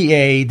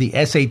GPA,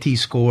 the SAT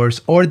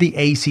scores, or the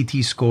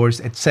ACT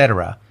scores,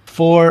 etc.,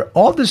 for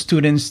all the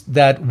students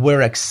that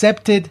were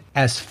accepted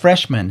as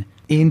freshmen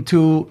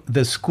into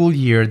the school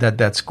year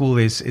that school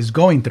is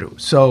going through.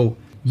 So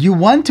you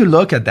want to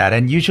look at that,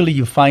 and usually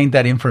you find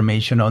that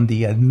information on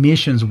the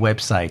admissions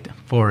website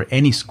for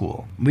any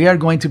school. We are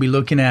going to be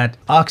looking at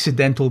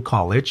Occidental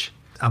College,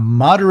 a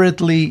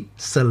moderately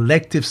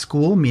selective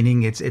school,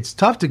 meaning it's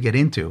tough to get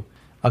into,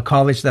 a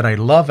college that I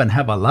love and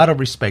have a lot of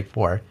respect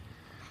for.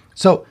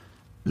 So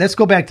let's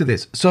go back to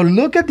this. So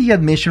look at the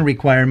admission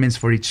requirements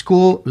for each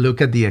school.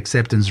 Look at the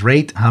acceptance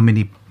rate.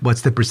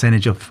 What's the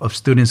percentage of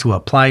students who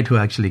applied who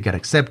actually got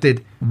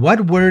accepted?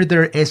 What were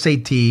their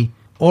SAT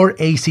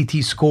or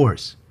ACT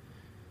scores?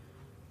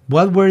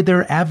 What were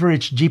their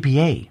average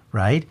GPA,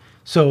 right?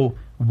 So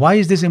why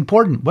is this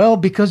important? Well,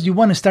 because you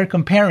want to start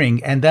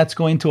comparing, and that's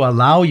going to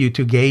allow you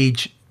to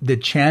gauge the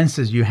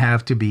chances you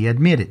have to be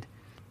admitted.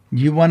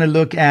 You want to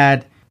look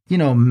at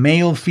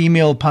male,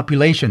 female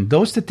population.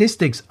 Those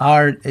statistics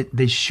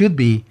they should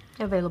be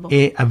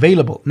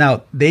available.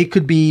 Now, they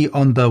could be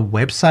on the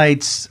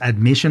website's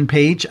admission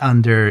page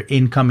under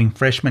incoming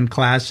freshman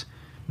class.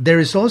 There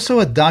is also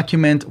a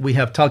document we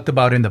have talked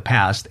about in the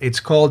past.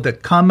 It's called the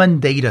Common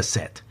Data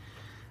Set.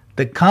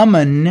 The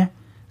Common,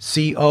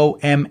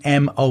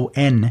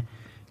 COMMON,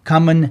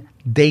 Common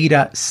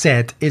Data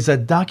Set is a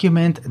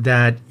document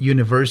that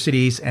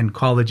universities and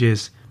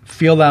colleges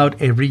fill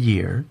out every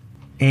year.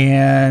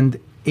 And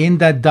in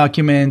that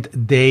document,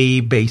 they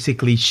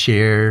basically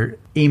share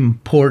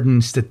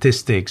important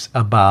statistics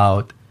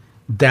about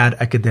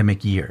that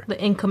academic year. The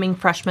incoming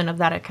freshmen of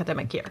that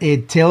academic year.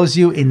 It tells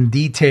you in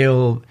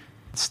detail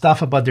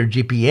stuff about their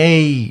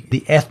GPA,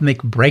 the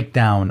ethnic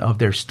breakdown of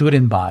their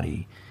student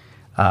body,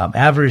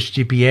 average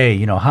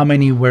GPA, how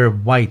many were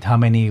white, how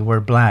many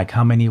were black,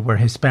 how many were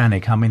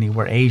Hispanic, how many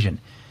were Asian.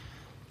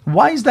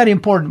 Why is that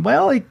important?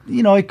 Well,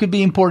 it could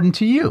be important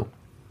to you.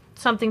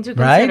 Something to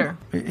consider.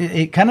 Right?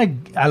 It kind of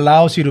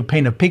allows you to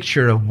paint a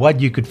picture of what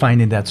you could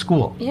find in that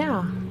school.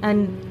 Yeah,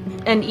 and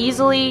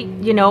easily,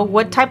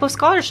 what type of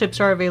scholarships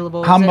are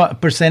available. How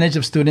much percentage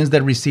of students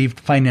that received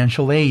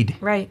financial aid.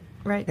 Right.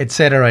 Et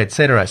cetera, et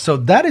cetera. So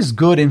that is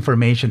good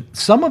information.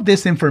 Some of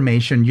this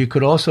information you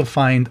could also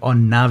find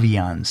on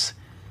Naviance.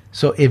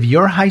 So if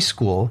your high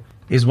school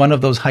is one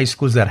of those high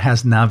schools that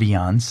has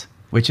Naviance,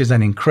 which is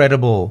an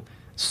incredible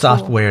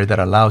software that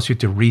allows you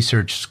to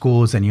research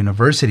schools and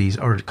universities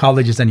or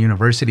colleges and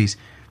universities,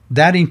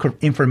 that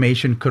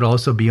information could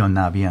also be on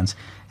Naviance.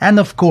 And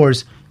of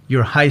course,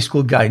 your high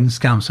school guidance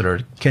counselor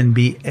can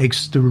be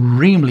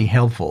extremely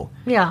helpful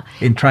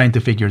in trying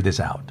to figure this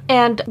out.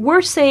 And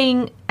we're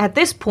saying at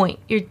this point,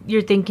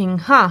 you're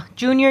thinking,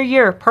 junior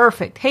year,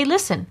 perfect. Hey,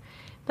 listen,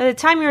 by the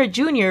time you're a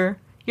junior,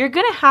 you're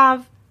going to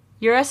have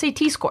your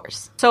SAT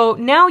scores. So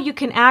now you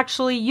can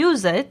actually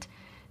use it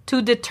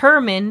to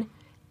determine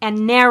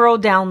and narrow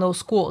down those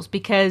schools,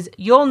 because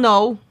you'll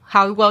know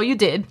how well you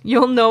did.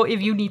 You'll know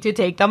if you need to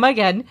take them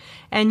again,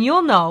 and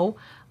you'll know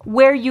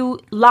where you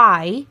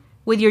lie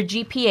with your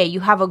GPA.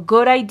 You have a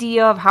good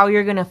idea of how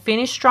you're going to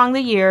finish strong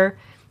the year.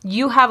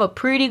 You have a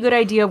pretty good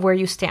idea of where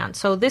you stand.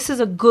 So this is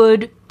a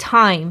good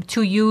time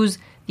to use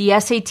the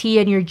SAT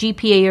and your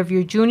GPA of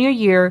your junior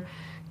year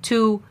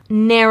to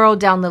narrow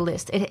down the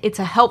list. It's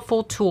a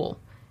helpful tool.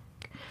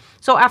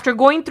 So after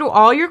going through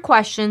all your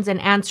questions and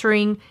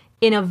answering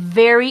in a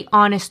very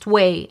honest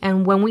way,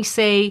 and when we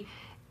say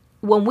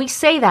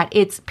that,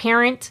 it's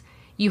parent,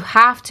 you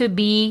have to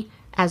be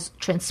as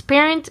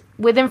transparent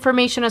with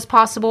information as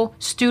possible.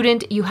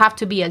 Student, you have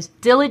to be as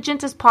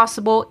diligent as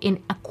possible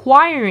in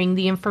acquiring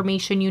the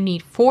information you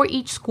need for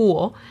each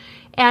school.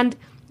 And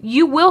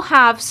you will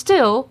have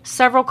still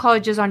several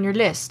colleges on your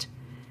list.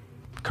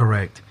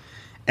 Correct.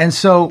 And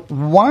so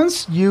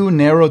once you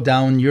narrow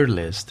down your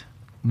list,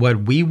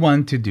 what we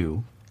want to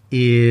do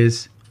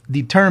is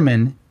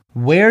determine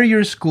where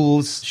your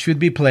schools should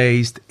be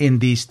placed in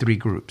these three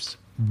groups.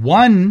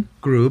 One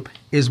group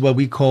is what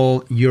we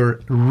call your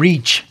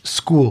reach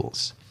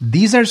schools.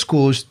 These are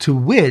schools to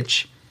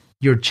which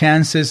your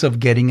chances of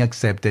getting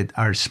accepted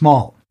are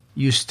small.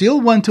 You still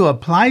want to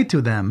apply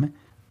to them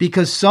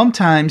because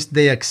sometimes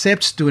they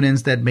accept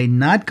students that may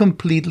not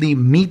completely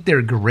meet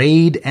their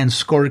grade and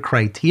score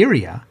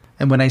criteria.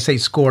 And when I say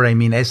score, I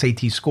mean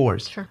SAT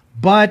scores. Sure.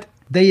 But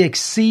they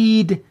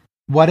exceed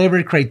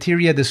whatever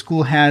criteria the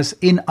school has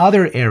in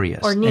other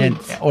areas.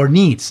 Or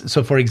needs.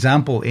 So, for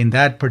example, in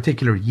that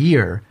particular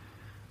year,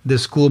 the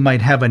school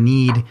might have a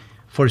need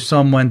for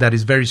someone that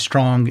is very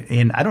strong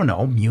in,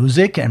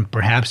 music, and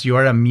perhaps you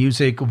are a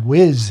music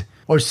whiz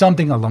or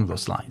something along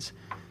those lines.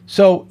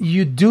 So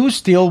you do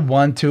still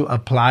want to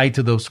apply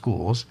to those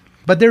schools,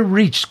 but they're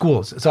reach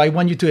schools. So I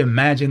want you to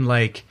imagine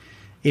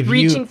if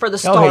reaching for the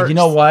stars. Okay, you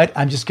know what?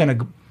 I'm just going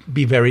to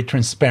be very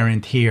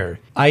transparent here.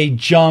 I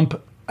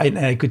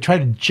could try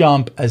to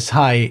jump as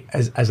high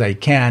as I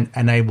can,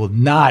 and I will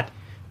not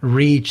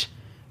reach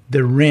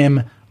the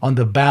rim on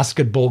the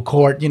basketball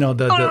court.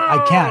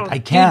 I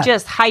can't. You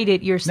just hide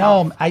it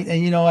yourself.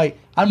 No,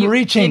 I'm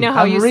reaching.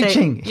 I'm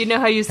reaching. You know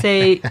how you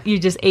say you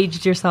just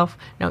aged yourself?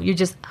 No, you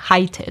just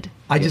heighted.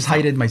 I just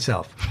hide it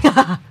myself.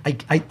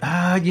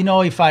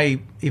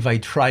 If I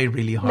try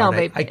really hard, no,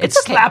 babe, I could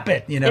slap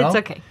it. It's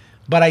okay.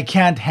 But I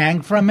can't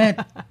hang from it.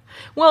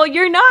 Well,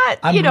 you're not.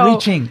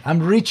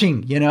 I'm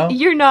reaching. You're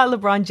not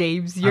LeBron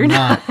James. You're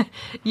not.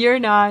 You're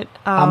not.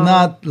 I'm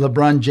not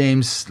LeBron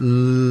James'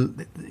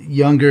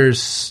 younger,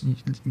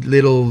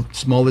 little,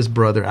 smallest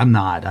brother. I'm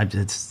not.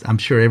 I'm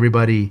sure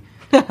everybody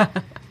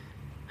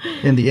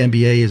in the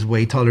NBA is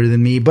way taller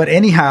than me. But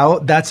anyhow,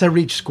 that's a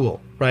reach school,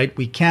 right?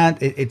 We can't.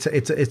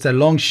 It's a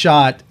long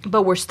shot.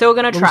 But we're still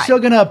gonna try. We're still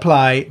gonna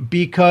apply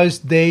because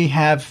they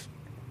have,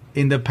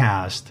 in the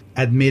past,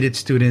 admitted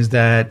students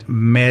that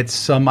met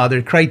some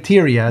other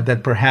criteria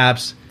that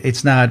perhaps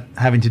it's not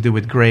having to do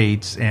with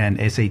grades and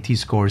SAT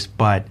scores,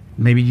 but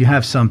maybe you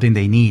have something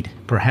they need.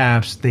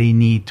 Perhaps they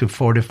need to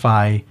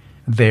fortify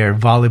their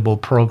volleyball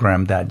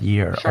program that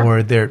year. Sure.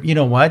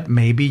 Or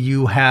maybe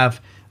you have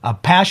a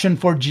passion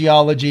for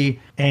geology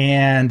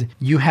and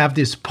you have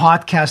this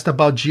podcast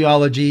about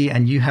geology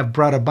and you have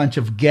brought a bunch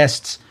of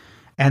guests.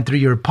 And through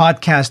your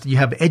podcast, you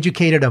have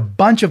educated a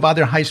bunch of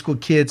other high school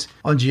kids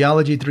on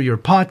geology through your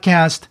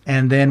podcast.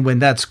 And then when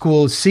that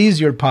school sees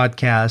your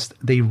podcast,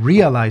 they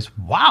realize,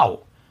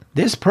 wow,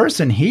 this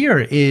person here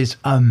is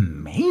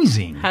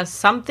amazing. Has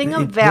something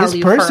of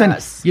value for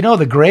us.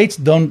 The grades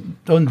don't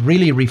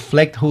really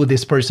reflect who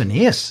this person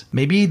is.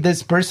 Maybe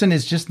this person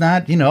is just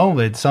not,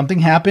 something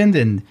happened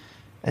and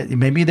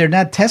maybe they're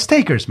not test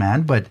takers,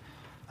 man. But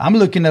I'm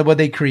looking at what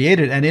they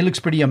created and it looks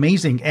pretty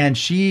amazing. And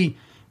she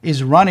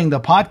is running the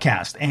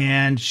podcast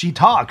and she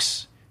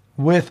talks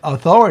with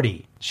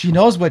authority. She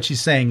knows what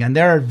she's saying and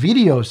there are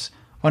videos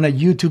on a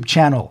YouTube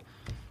channel.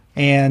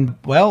 And,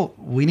 well,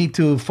 we need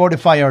to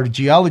fortify our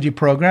geology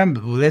program.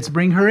 Let's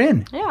bring her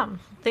in. Yeah,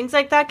 things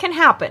like that can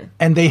happen.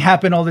 And they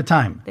happen all the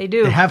time. They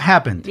do. They have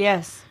happened.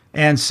 Yes.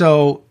 And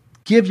so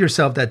give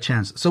yourself that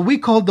chance. So we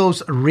call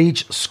those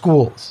reach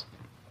schools.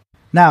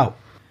 Now,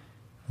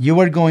 you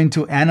are going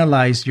to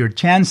analyze your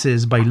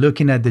chances by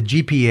looking at the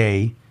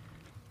GPA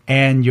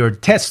and your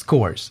test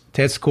scores.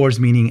 Test scores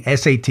meaning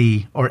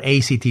SAT or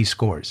ACT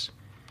scores.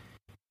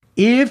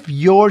 If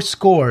your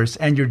scores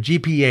and your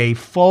GPA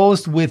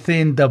falls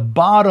within the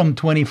bottom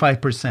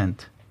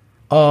 25%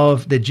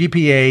 of the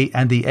GPA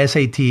and the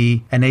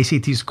SAT and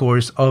ACT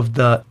scores of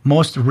the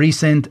most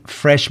recent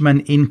freshman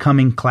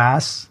incoming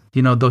class,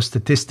 those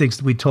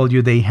statistics we told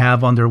you they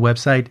have on their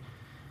website,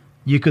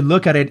 you could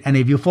look at it, and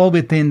if you fall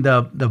within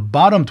the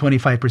bottom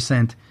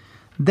 25%,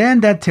 then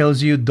that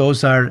tells you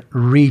those are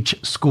reach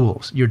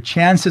schools. Your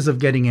chances of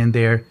getting in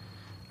there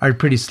are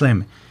pretty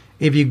slim.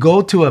 If you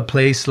go to a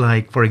place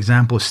like, for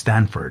example,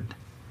 Stanford,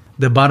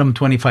 the bottom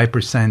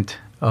 25%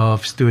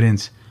 of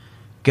students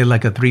get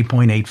like a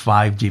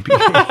 3.85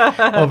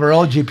 GPA,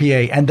 overall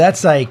GPA. And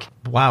that's like,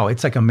 wow,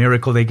 it's like a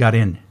miracle they got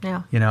in.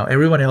 Yeah.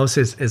 Everyone else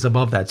is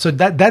above that. So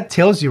that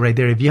tells you right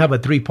there, if you have a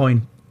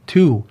 3.2,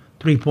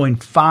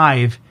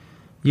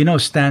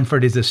 3.5,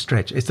 Stanford is a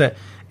stretch. It's a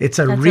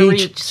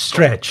reach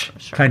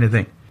stretch kind of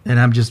thing. And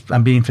I'm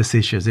being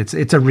facetious.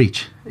 It's a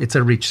reach. It's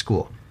a reach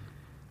school.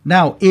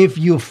 Now, if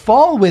you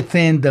fall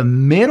within the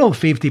middle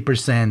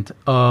 50%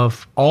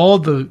 of all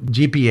the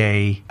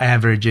GPA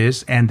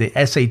averages and the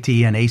SAT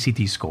and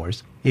ACT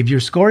scores, if your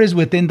score is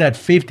within that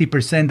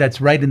 50%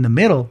 that's right in the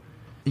middle,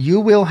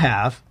 you will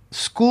have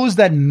schools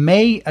that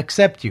may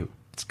accept you.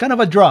 It's kind of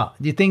a draw.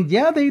 You think,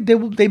 yeah,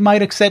 they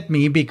might accept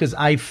me because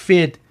I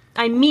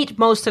meet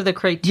most of the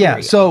criteria.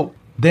 Yeah, so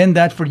then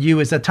that for you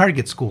is a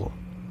target school.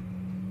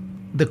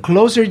 The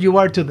closer you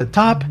are to the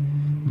top,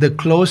 the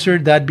closer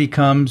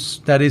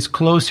that is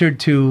closer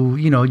to,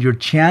 your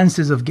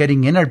chances of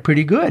getting in are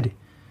pretty good.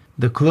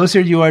 The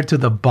closer you are to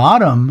the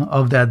bottom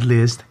of that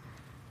list,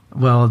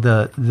 well,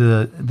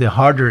 the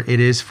harder it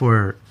is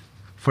for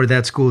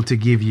that school to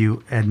give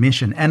you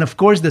admission. And of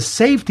course, the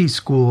safety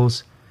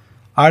schools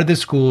are the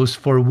schools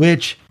for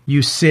which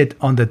you sit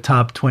on the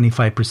top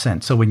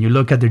 25%. So when you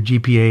look at their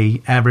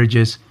GPA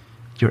averages,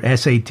 your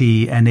SAT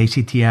and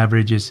ACT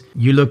averages,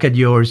 you look at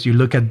yours, you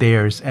look at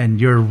theirs,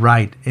 and you're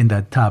right in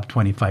that top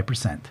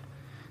 25%.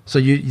 So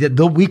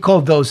we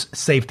call those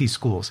safety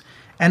schools.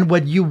 And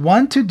what you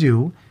want to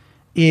do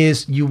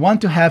is you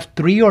want to have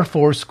 3 or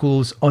 4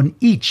 schools on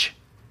each.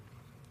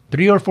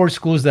 3 or 4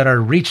 schools that are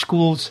reach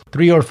schools,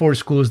 3 or 4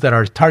 schools that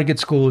are target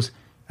schools,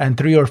 and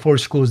 3 or 4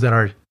 schools that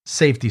are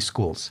safety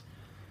schools.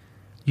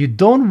 You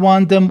don't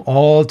want them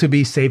all to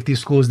be safety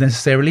schools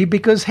necessarily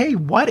because, hey,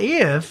 what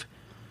if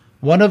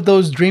one of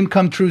those dream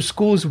come true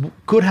schools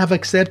could have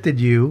accepted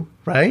you,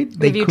 right?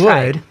 They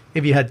could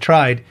if you had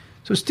tried.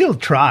 So still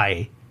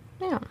try.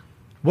 Yeah.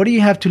 What do you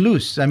have to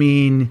lose? I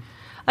mean,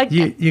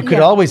 you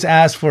could always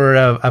ask for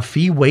a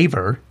fee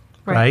waiver,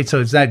 right?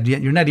 So it's that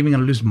you're not even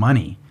going to lose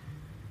money.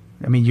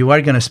 I mean, you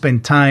are going to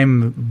spend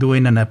time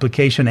doing an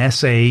application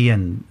essay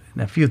and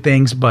a few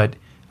things, but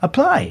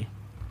apply.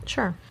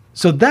 Sure.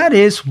 So that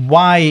is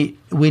why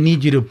we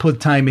need you to put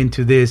time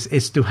into this,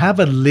 is to have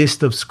a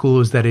list of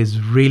schools that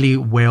is really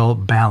well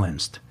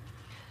balanced.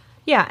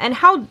 Yeah, and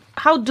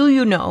how do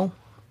you know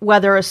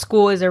whether a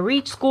school is a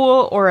reach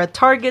school or a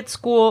target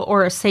school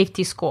or a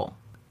safety school?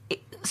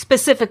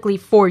 Specifically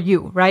for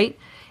you, right?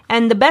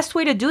 And the best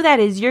way to do that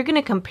is you're going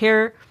to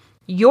compare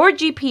your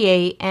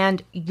GPA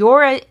and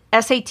your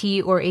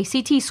SAT or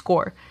ACT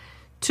score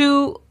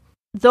to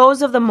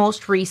those of the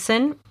most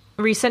recent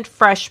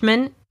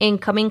freshman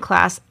incoming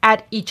class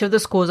at each of the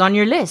schools on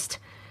your list.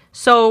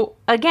 So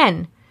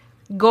again,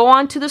 go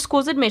on to the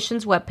school's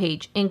admissions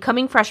webpage,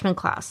 incoming freshman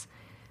class.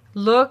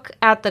 Look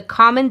at the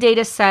common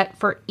data set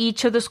for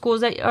each of the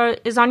schools that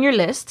is on your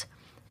list.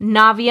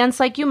 Naviance,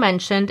 like you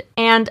mentioned.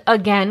 And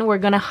again, we're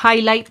going to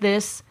highlight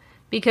this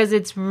because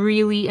it's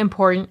really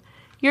important.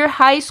 Your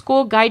high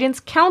school guidance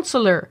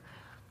counselor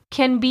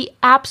can be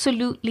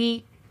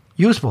absolutely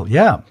useful.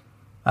 Yeah,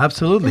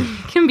 absolutely.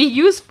 Can be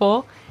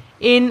useful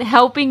in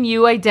helping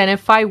you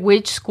identify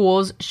which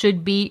schools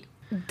should be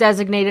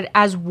designated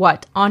as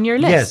what on your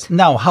list. Yes.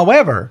 Now,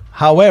 however,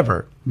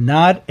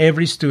 not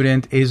every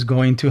student is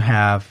going to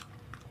have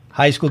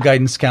high school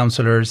guidance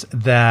counselors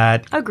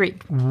that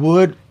Agreed.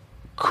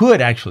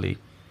 could actually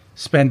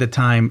spend the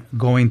time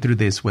going through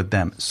this with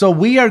them. So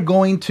we are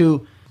going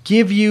to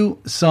give you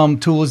some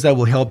tools that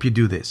will help you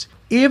do this.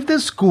 If the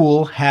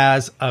school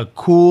has a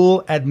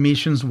cool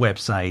admissions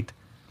website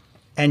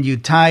and you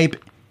type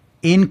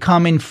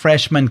incoming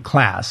freshman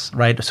class,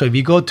 right? So if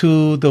you go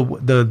to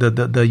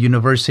the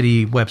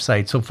university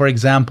website, so for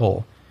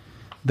example,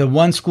 the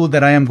one school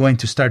that I am going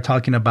to start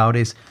talking about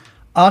is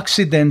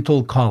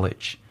Occidental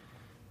College.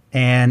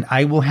 And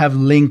I will have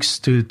links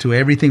to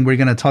everything we're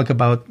going to talk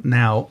about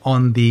now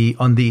on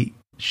the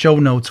show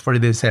notes for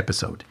this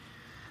episode.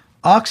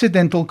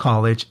 Occidental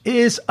College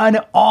is an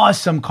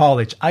awesome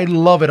college. I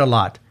love it a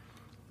lot.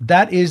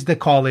 That is the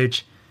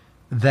college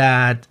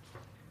that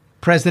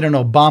President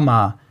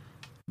Obama,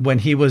 when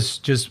he was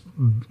just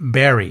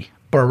Barack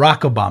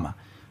Obama,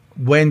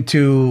 went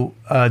to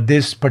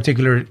this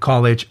particular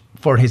college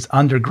for his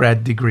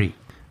undergrad degree.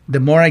 The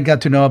more I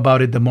got to know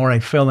about it, the more I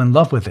fell in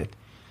love with it.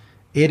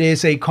 It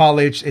is a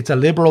college, it's a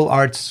liberal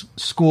arts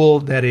school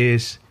that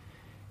is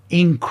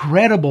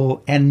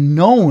incredible and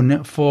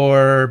known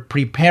for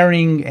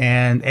preparing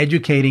and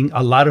educating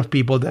a lot of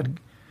people that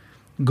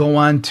go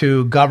on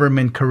to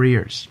government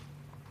careers.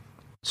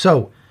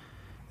 So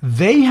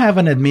they have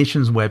an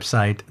admissions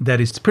website that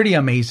is pretty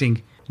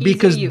amazing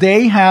because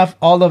they have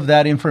all of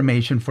that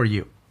information for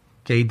you.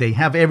 Okay, they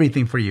have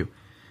everything for you.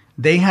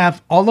 They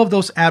have all of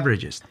those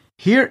averages.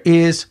 Here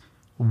is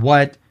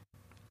what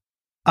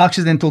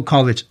Occidental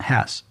College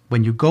has.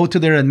 When you go to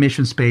their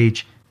admissions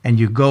page and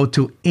you go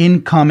to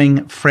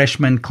incoming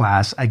freshman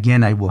class,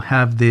 again, I will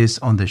have this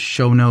on the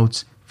show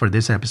notes for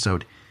this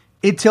episode.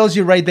 It tells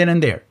you right then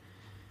and there.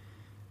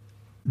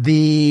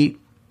 The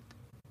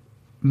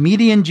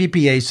median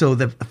GPA, so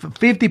the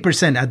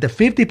 50%, at the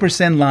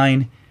 50%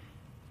 line,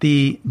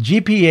 the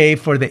GPA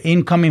for the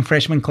incoming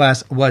freshman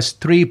class was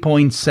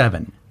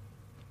 3.7.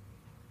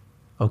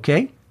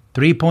 Okay?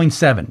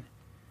 3.7.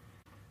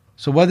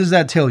 So what does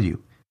that tell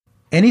you?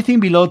 Anything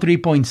below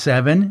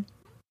 3.7,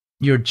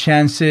 your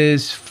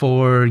chances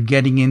for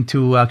getting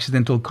into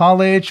Occidental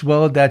College,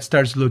 well, that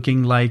starts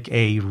looking like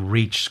a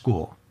reach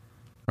school,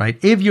 right?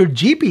 If your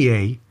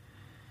GPA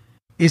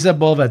is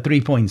above a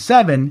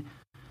 3.7,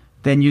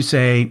 then you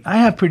say, I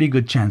have pretty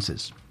good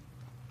chances.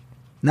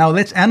 Now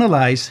let's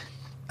analyze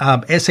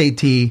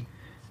SAT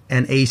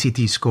and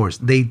ACT scores.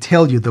 They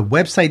tell you, the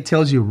website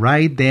tells you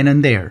right then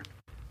and there.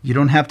 You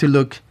don't have to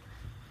look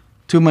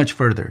too much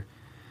further.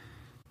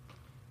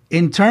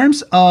 In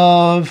terms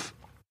of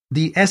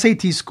the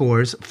SAT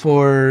scores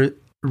for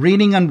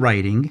reading and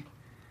writing,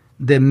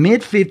 the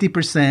mid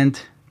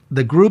 50%,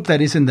 the group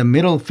that is in the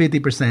middle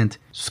 50%,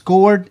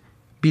 scored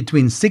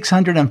between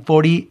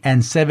 640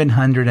 and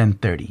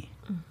 730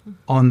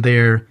 on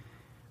their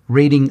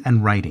reading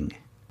and writing.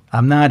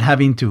 I'm not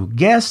having to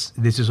guess.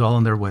 This is all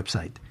on their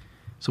website.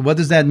 So what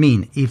does that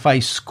mean? If I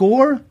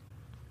score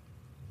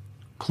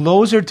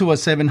closer to a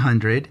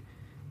 700,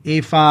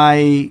 if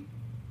I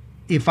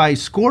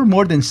score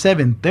more than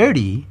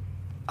 730,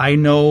 I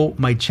know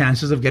my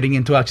chances of getting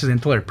into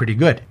Occidental are pretty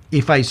good.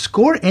 If I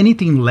score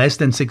anything less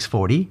than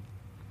 640,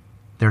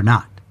 they're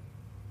not.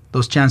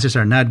 Those chances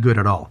are not good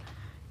at all.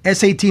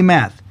 SAT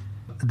math,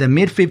 the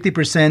mid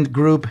 50%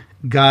 group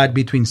got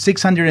between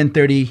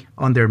 630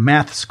 on their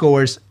math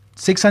scores,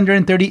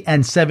 630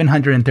 and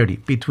 730,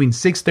 between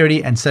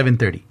 630 and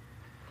 730.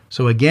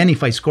 So again,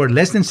 if I score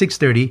less than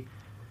 630,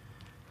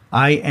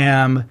 I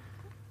am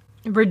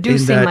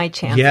reducing my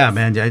chances. Yeah,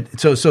 man.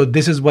 So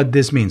this is what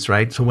this means,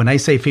 right? So when I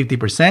say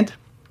 50%,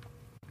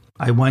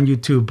 I want you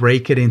to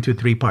break it into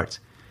three parts.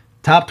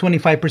 Top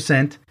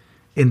 25%.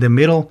 In the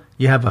middle,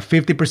 you have a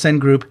 50%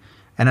 group.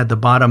 And at the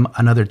bottom,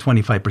 another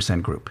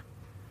 25% group.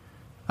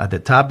 At the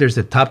top, there's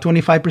the top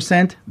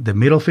 25%, the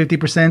middle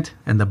 50%,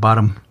 and the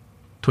bottom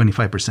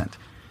 25%.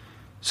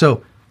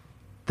 So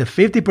the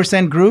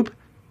 50% group,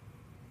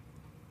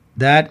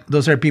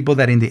 those are people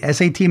that in the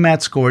SAT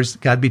math scores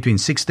got between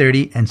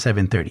 630 and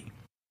 730.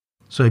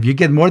 So if you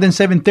get more than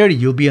 730,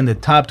 you'll be in the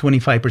top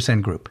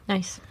 25% group.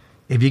 Nice.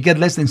 If you get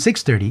less than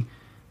 630,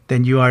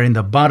 then you are in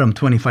the bottom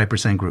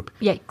 25% group.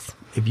 Yikes.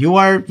 If you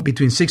are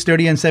between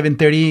 630 and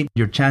 730,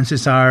 your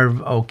chances are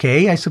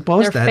okay, I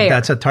suppose. They're fair.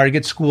 That's a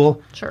target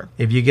school. Sure.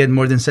 If you get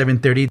more than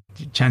 730,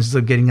 chances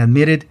of getting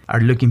admitted are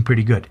looking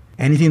pretty good.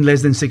 Anything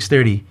less than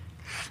 630,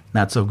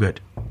 not so good.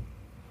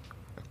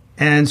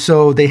 And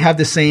so they have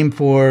the same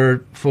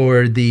for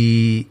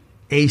the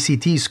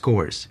ACT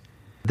scores.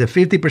 The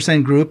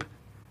 50% group,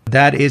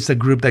 that is a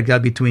group that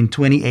got between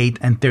 28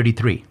 and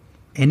 33.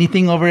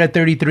 Anything over at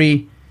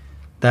 33,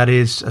 that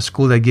is a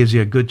school that gives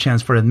you a good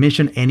chance for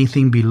admission.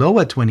 Anything below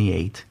a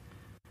 28,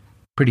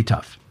 pretty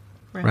tough,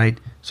 right?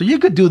 So you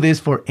could do this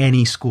for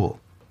any school.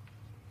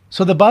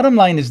 So the bottom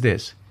line is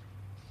this.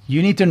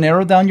 You need to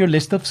narrow down your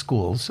list of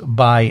schools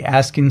by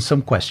asking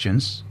some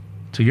questions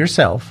to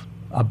yourself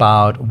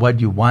about what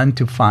you want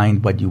to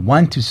find, what you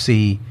want to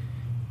see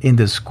in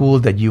the school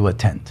that you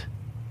attend,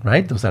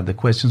 right? Those are the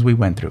questions we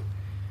went through.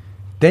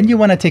 Then you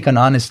want to take an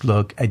honest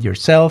look at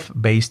yourself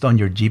based on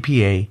your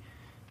GPA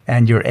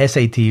and your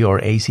SAT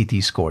or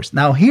ACT scores.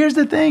 Now, here's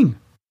the thing.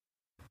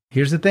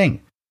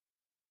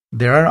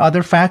 There are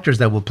other factors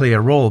that will play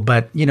a role,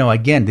 but,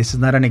 again, this is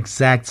not an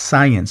exact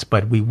science,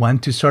 but we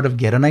want to sort of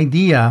get an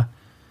idea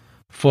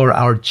for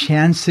our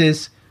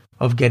chances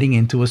of getting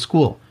into a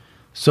school.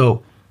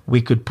 So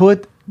we could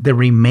put the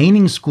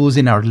remaining schools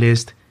in our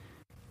list.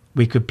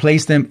 We could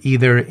place them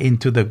either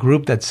into the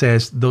group that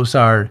says those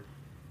are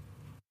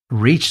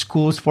reach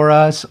schools for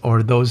us,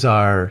 or those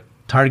are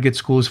target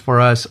schools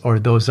for us, or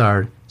those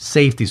are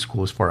safety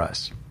schools for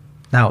us.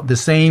 Now, the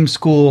same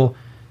school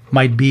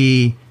might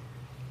be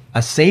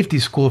a safety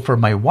school for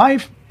my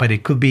wife, but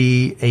it could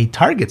be a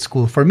target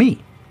school for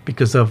me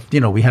because of,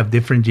 we have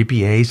different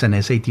GPAs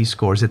and SAT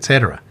scores,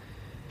 etc.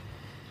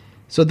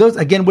 So those,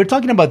 again, we're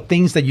talking about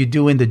things that you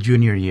do in the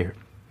junior year.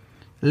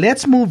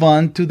 Let's move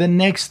on to the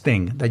next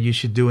thing that you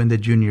should do in the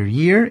junior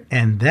year,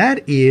 and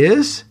that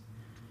is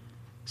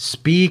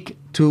speak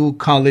to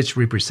college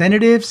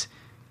representatives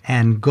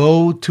and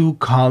go to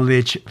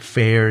college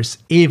fairs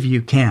if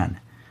you can.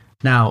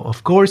 Now,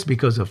 of course,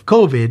 because of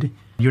COVID,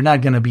 you're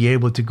not going to be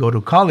able to go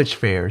to college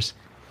fairs,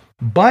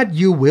 but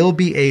you will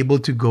be able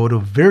to go to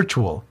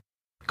virtual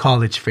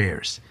college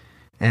fairs.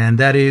 And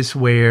that is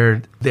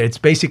where it's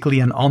basically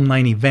an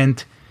online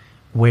event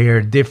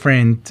where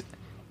different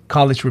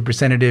college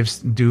representatives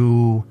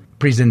do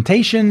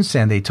presentations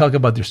and they talk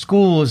about their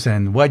schools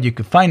and what you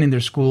could find in their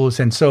schools.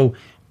 And so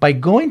by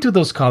going to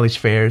those college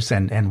fairs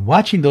and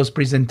watching those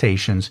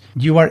presentations,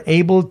 you are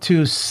able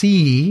to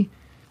see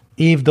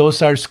if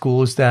those are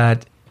schools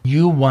that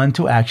you want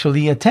to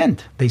actually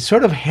attend. They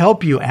sort of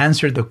help you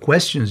answer the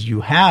questions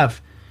you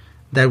have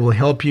that will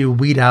help you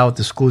weed out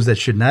the schools that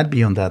should not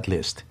be on that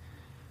list.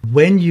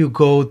 When you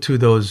go to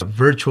those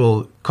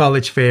virtual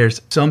college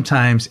fairs,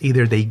 sometimes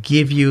either they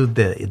give you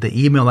the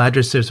email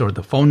addresses or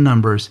the phone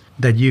numbers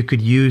that you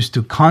could use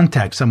to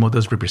contact some of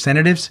those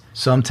representatives.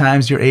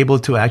 Sometimes you're able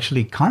to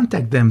actually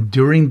contact them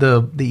during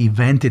the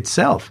event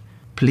itself.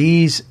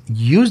 Please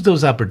use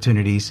those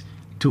opportunities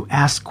to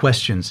ask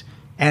questions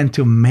and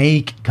to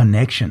make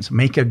connections,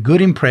 make a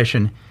good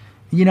impression.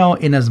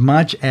 In as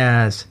much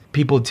as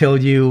people tell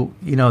you,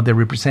 the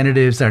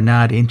representatives are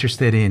not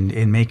interested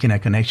in making a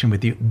connection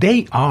with you,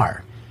 they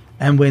are.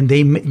 And when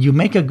you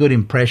make a good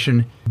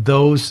impression,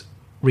 those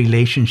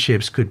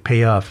relationships could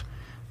pay off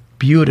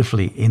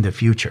beautifully in the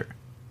future.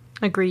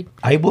 Agreed.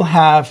 I will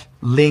have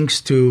links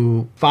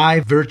to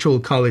 5 virtual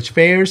college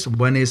fairs.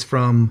 One is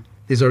from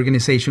this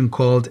organization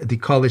called the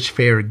College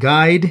Fair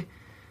Guide.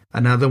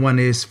 Another one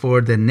is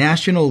for the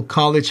National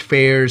College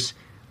Fairs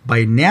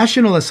by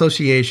National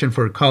Association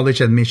for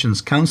College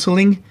Admissions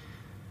Counseling.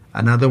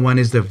 Another one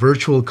is the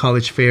Virtual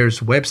College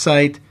Fairs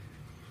website.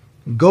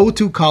 Go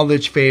to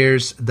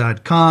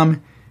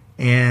collegefairs.com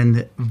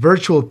and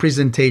virtual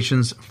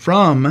presentations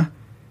from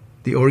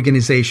the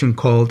organization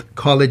called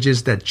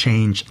Colleges That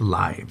Change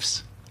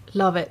Lives.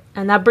 Love it.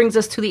 And that brings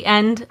us to the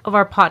end of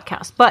our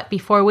podcast. But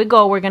before we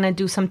go, we're going to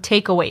do some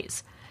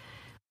takeaways.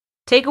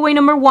 Takeaway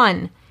number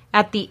 1,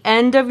 at the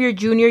end of your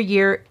junior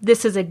year,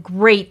 this is a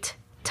great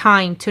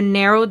time to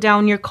narrow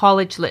down your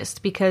college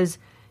list because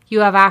you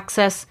have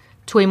access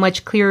to a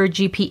much clearer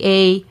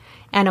GPA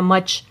and a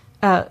much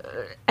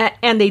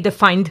and a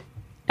defined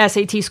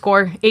SAT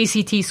score,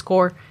 ACT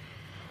score.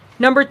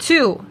 Number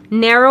 2,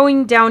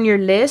 narrowing down your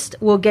list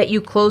will get you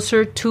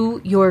closer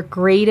to your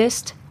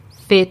greatest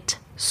fit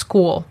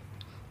school.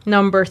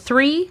 Number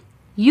 3,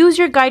 use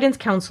your guidance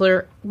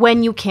counselor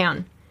when you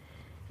can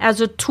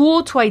as a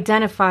tool to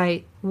identify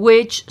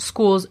which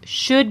schools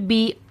should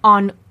be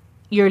on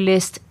your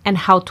list and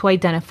how to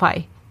identify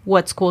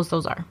what schools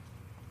those are.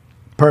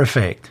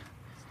 Perfect.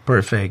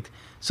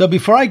 So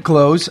before I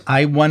close,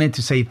 I wanted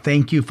to say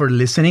thank you for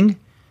listening.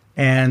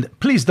 And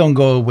please don't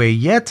go away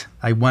yet.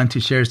 I want to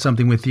share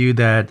something with you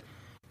that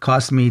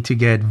caused me to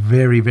get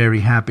very, very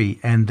happy.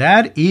 And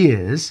that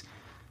is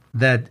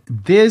that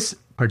this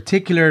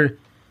particular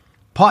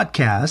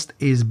podcast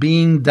is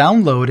being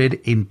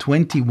downloaded in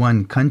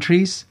 21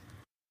 countries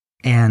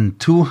and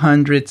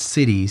 200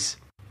 cities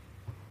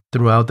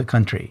throughout the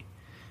country.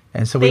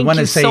 And so we want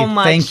to say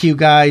thank you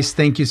guys.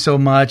 Thank you so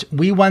much.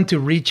 We want to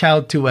reach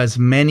out to as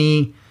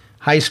many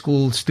high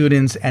school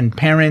students and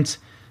parents.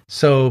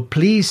 So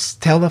please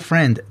tell a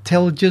friend.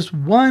 Tell just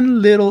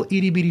one little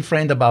itty bitty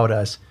friend about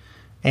us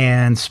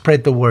and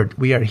spread the word.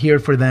 We are here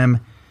for them.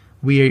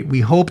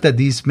 We hope that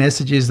these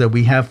messages that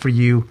we have for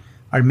you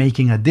are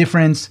making a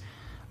difference.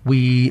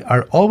 We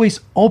are always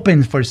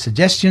open for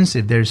suggestions.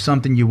 If there's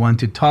something you want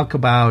to talk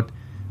about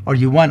or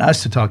you want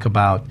us to talk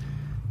about,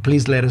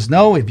 please let us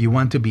know. If you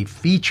want to be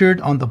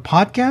featured on the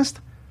podcast,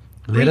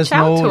 let us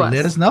know.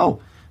 Let us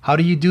know. How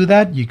do you do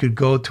that? You could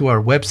go to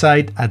our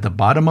website. At the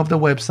bottom of the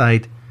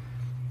website,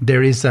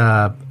 there is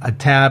a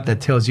tab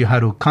that tells you how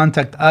to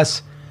contact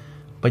us.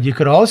 But you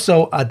could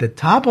also, at the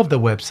top of the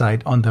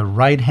website, on the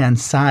right-hand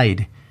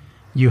side,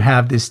 you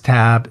have this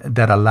tab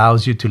that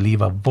allows you to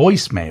leave a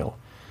voicemail.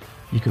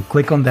 You could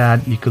click on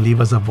that. You could leave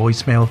us a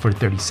voicemail for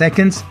 30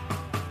 seconds.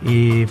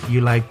 If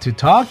you like to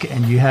talk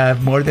and you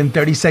have more than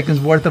 30 seconds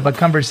worth of a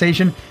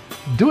conversation,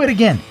 do it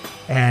again.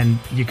 And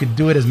you could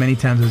do it as many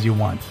times as you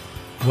want.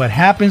 What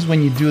happens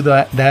when you do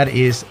that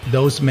is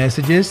those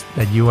messages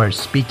that you are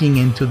speaking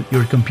into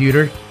your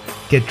computer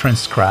get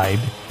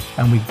transcribed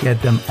and we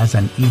get them as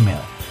an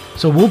email.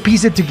 So we'll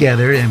piece it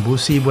together and we'll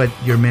see what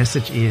your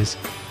message is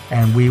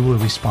and we will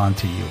respond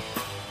to you.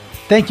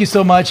 Thank you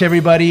so much,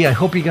 everybody. I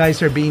hope you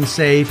guys are being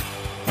safe.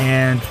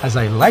 And as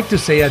I like to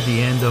say at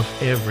the end of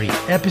every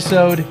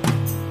episode,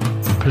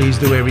 please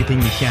do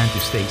everything you can to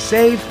stay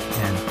safe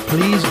and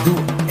please do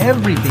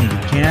everything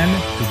you can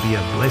to be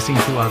a blessing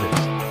to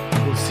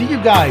others. We'll see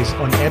you guys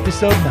on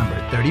episode number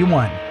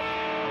 31.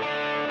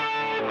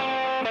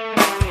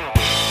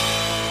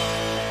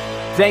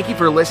 Thank you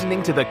for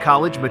listening to the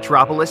College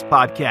Metropolis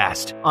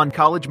podcast on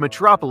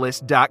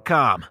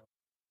collegemetropolis.com.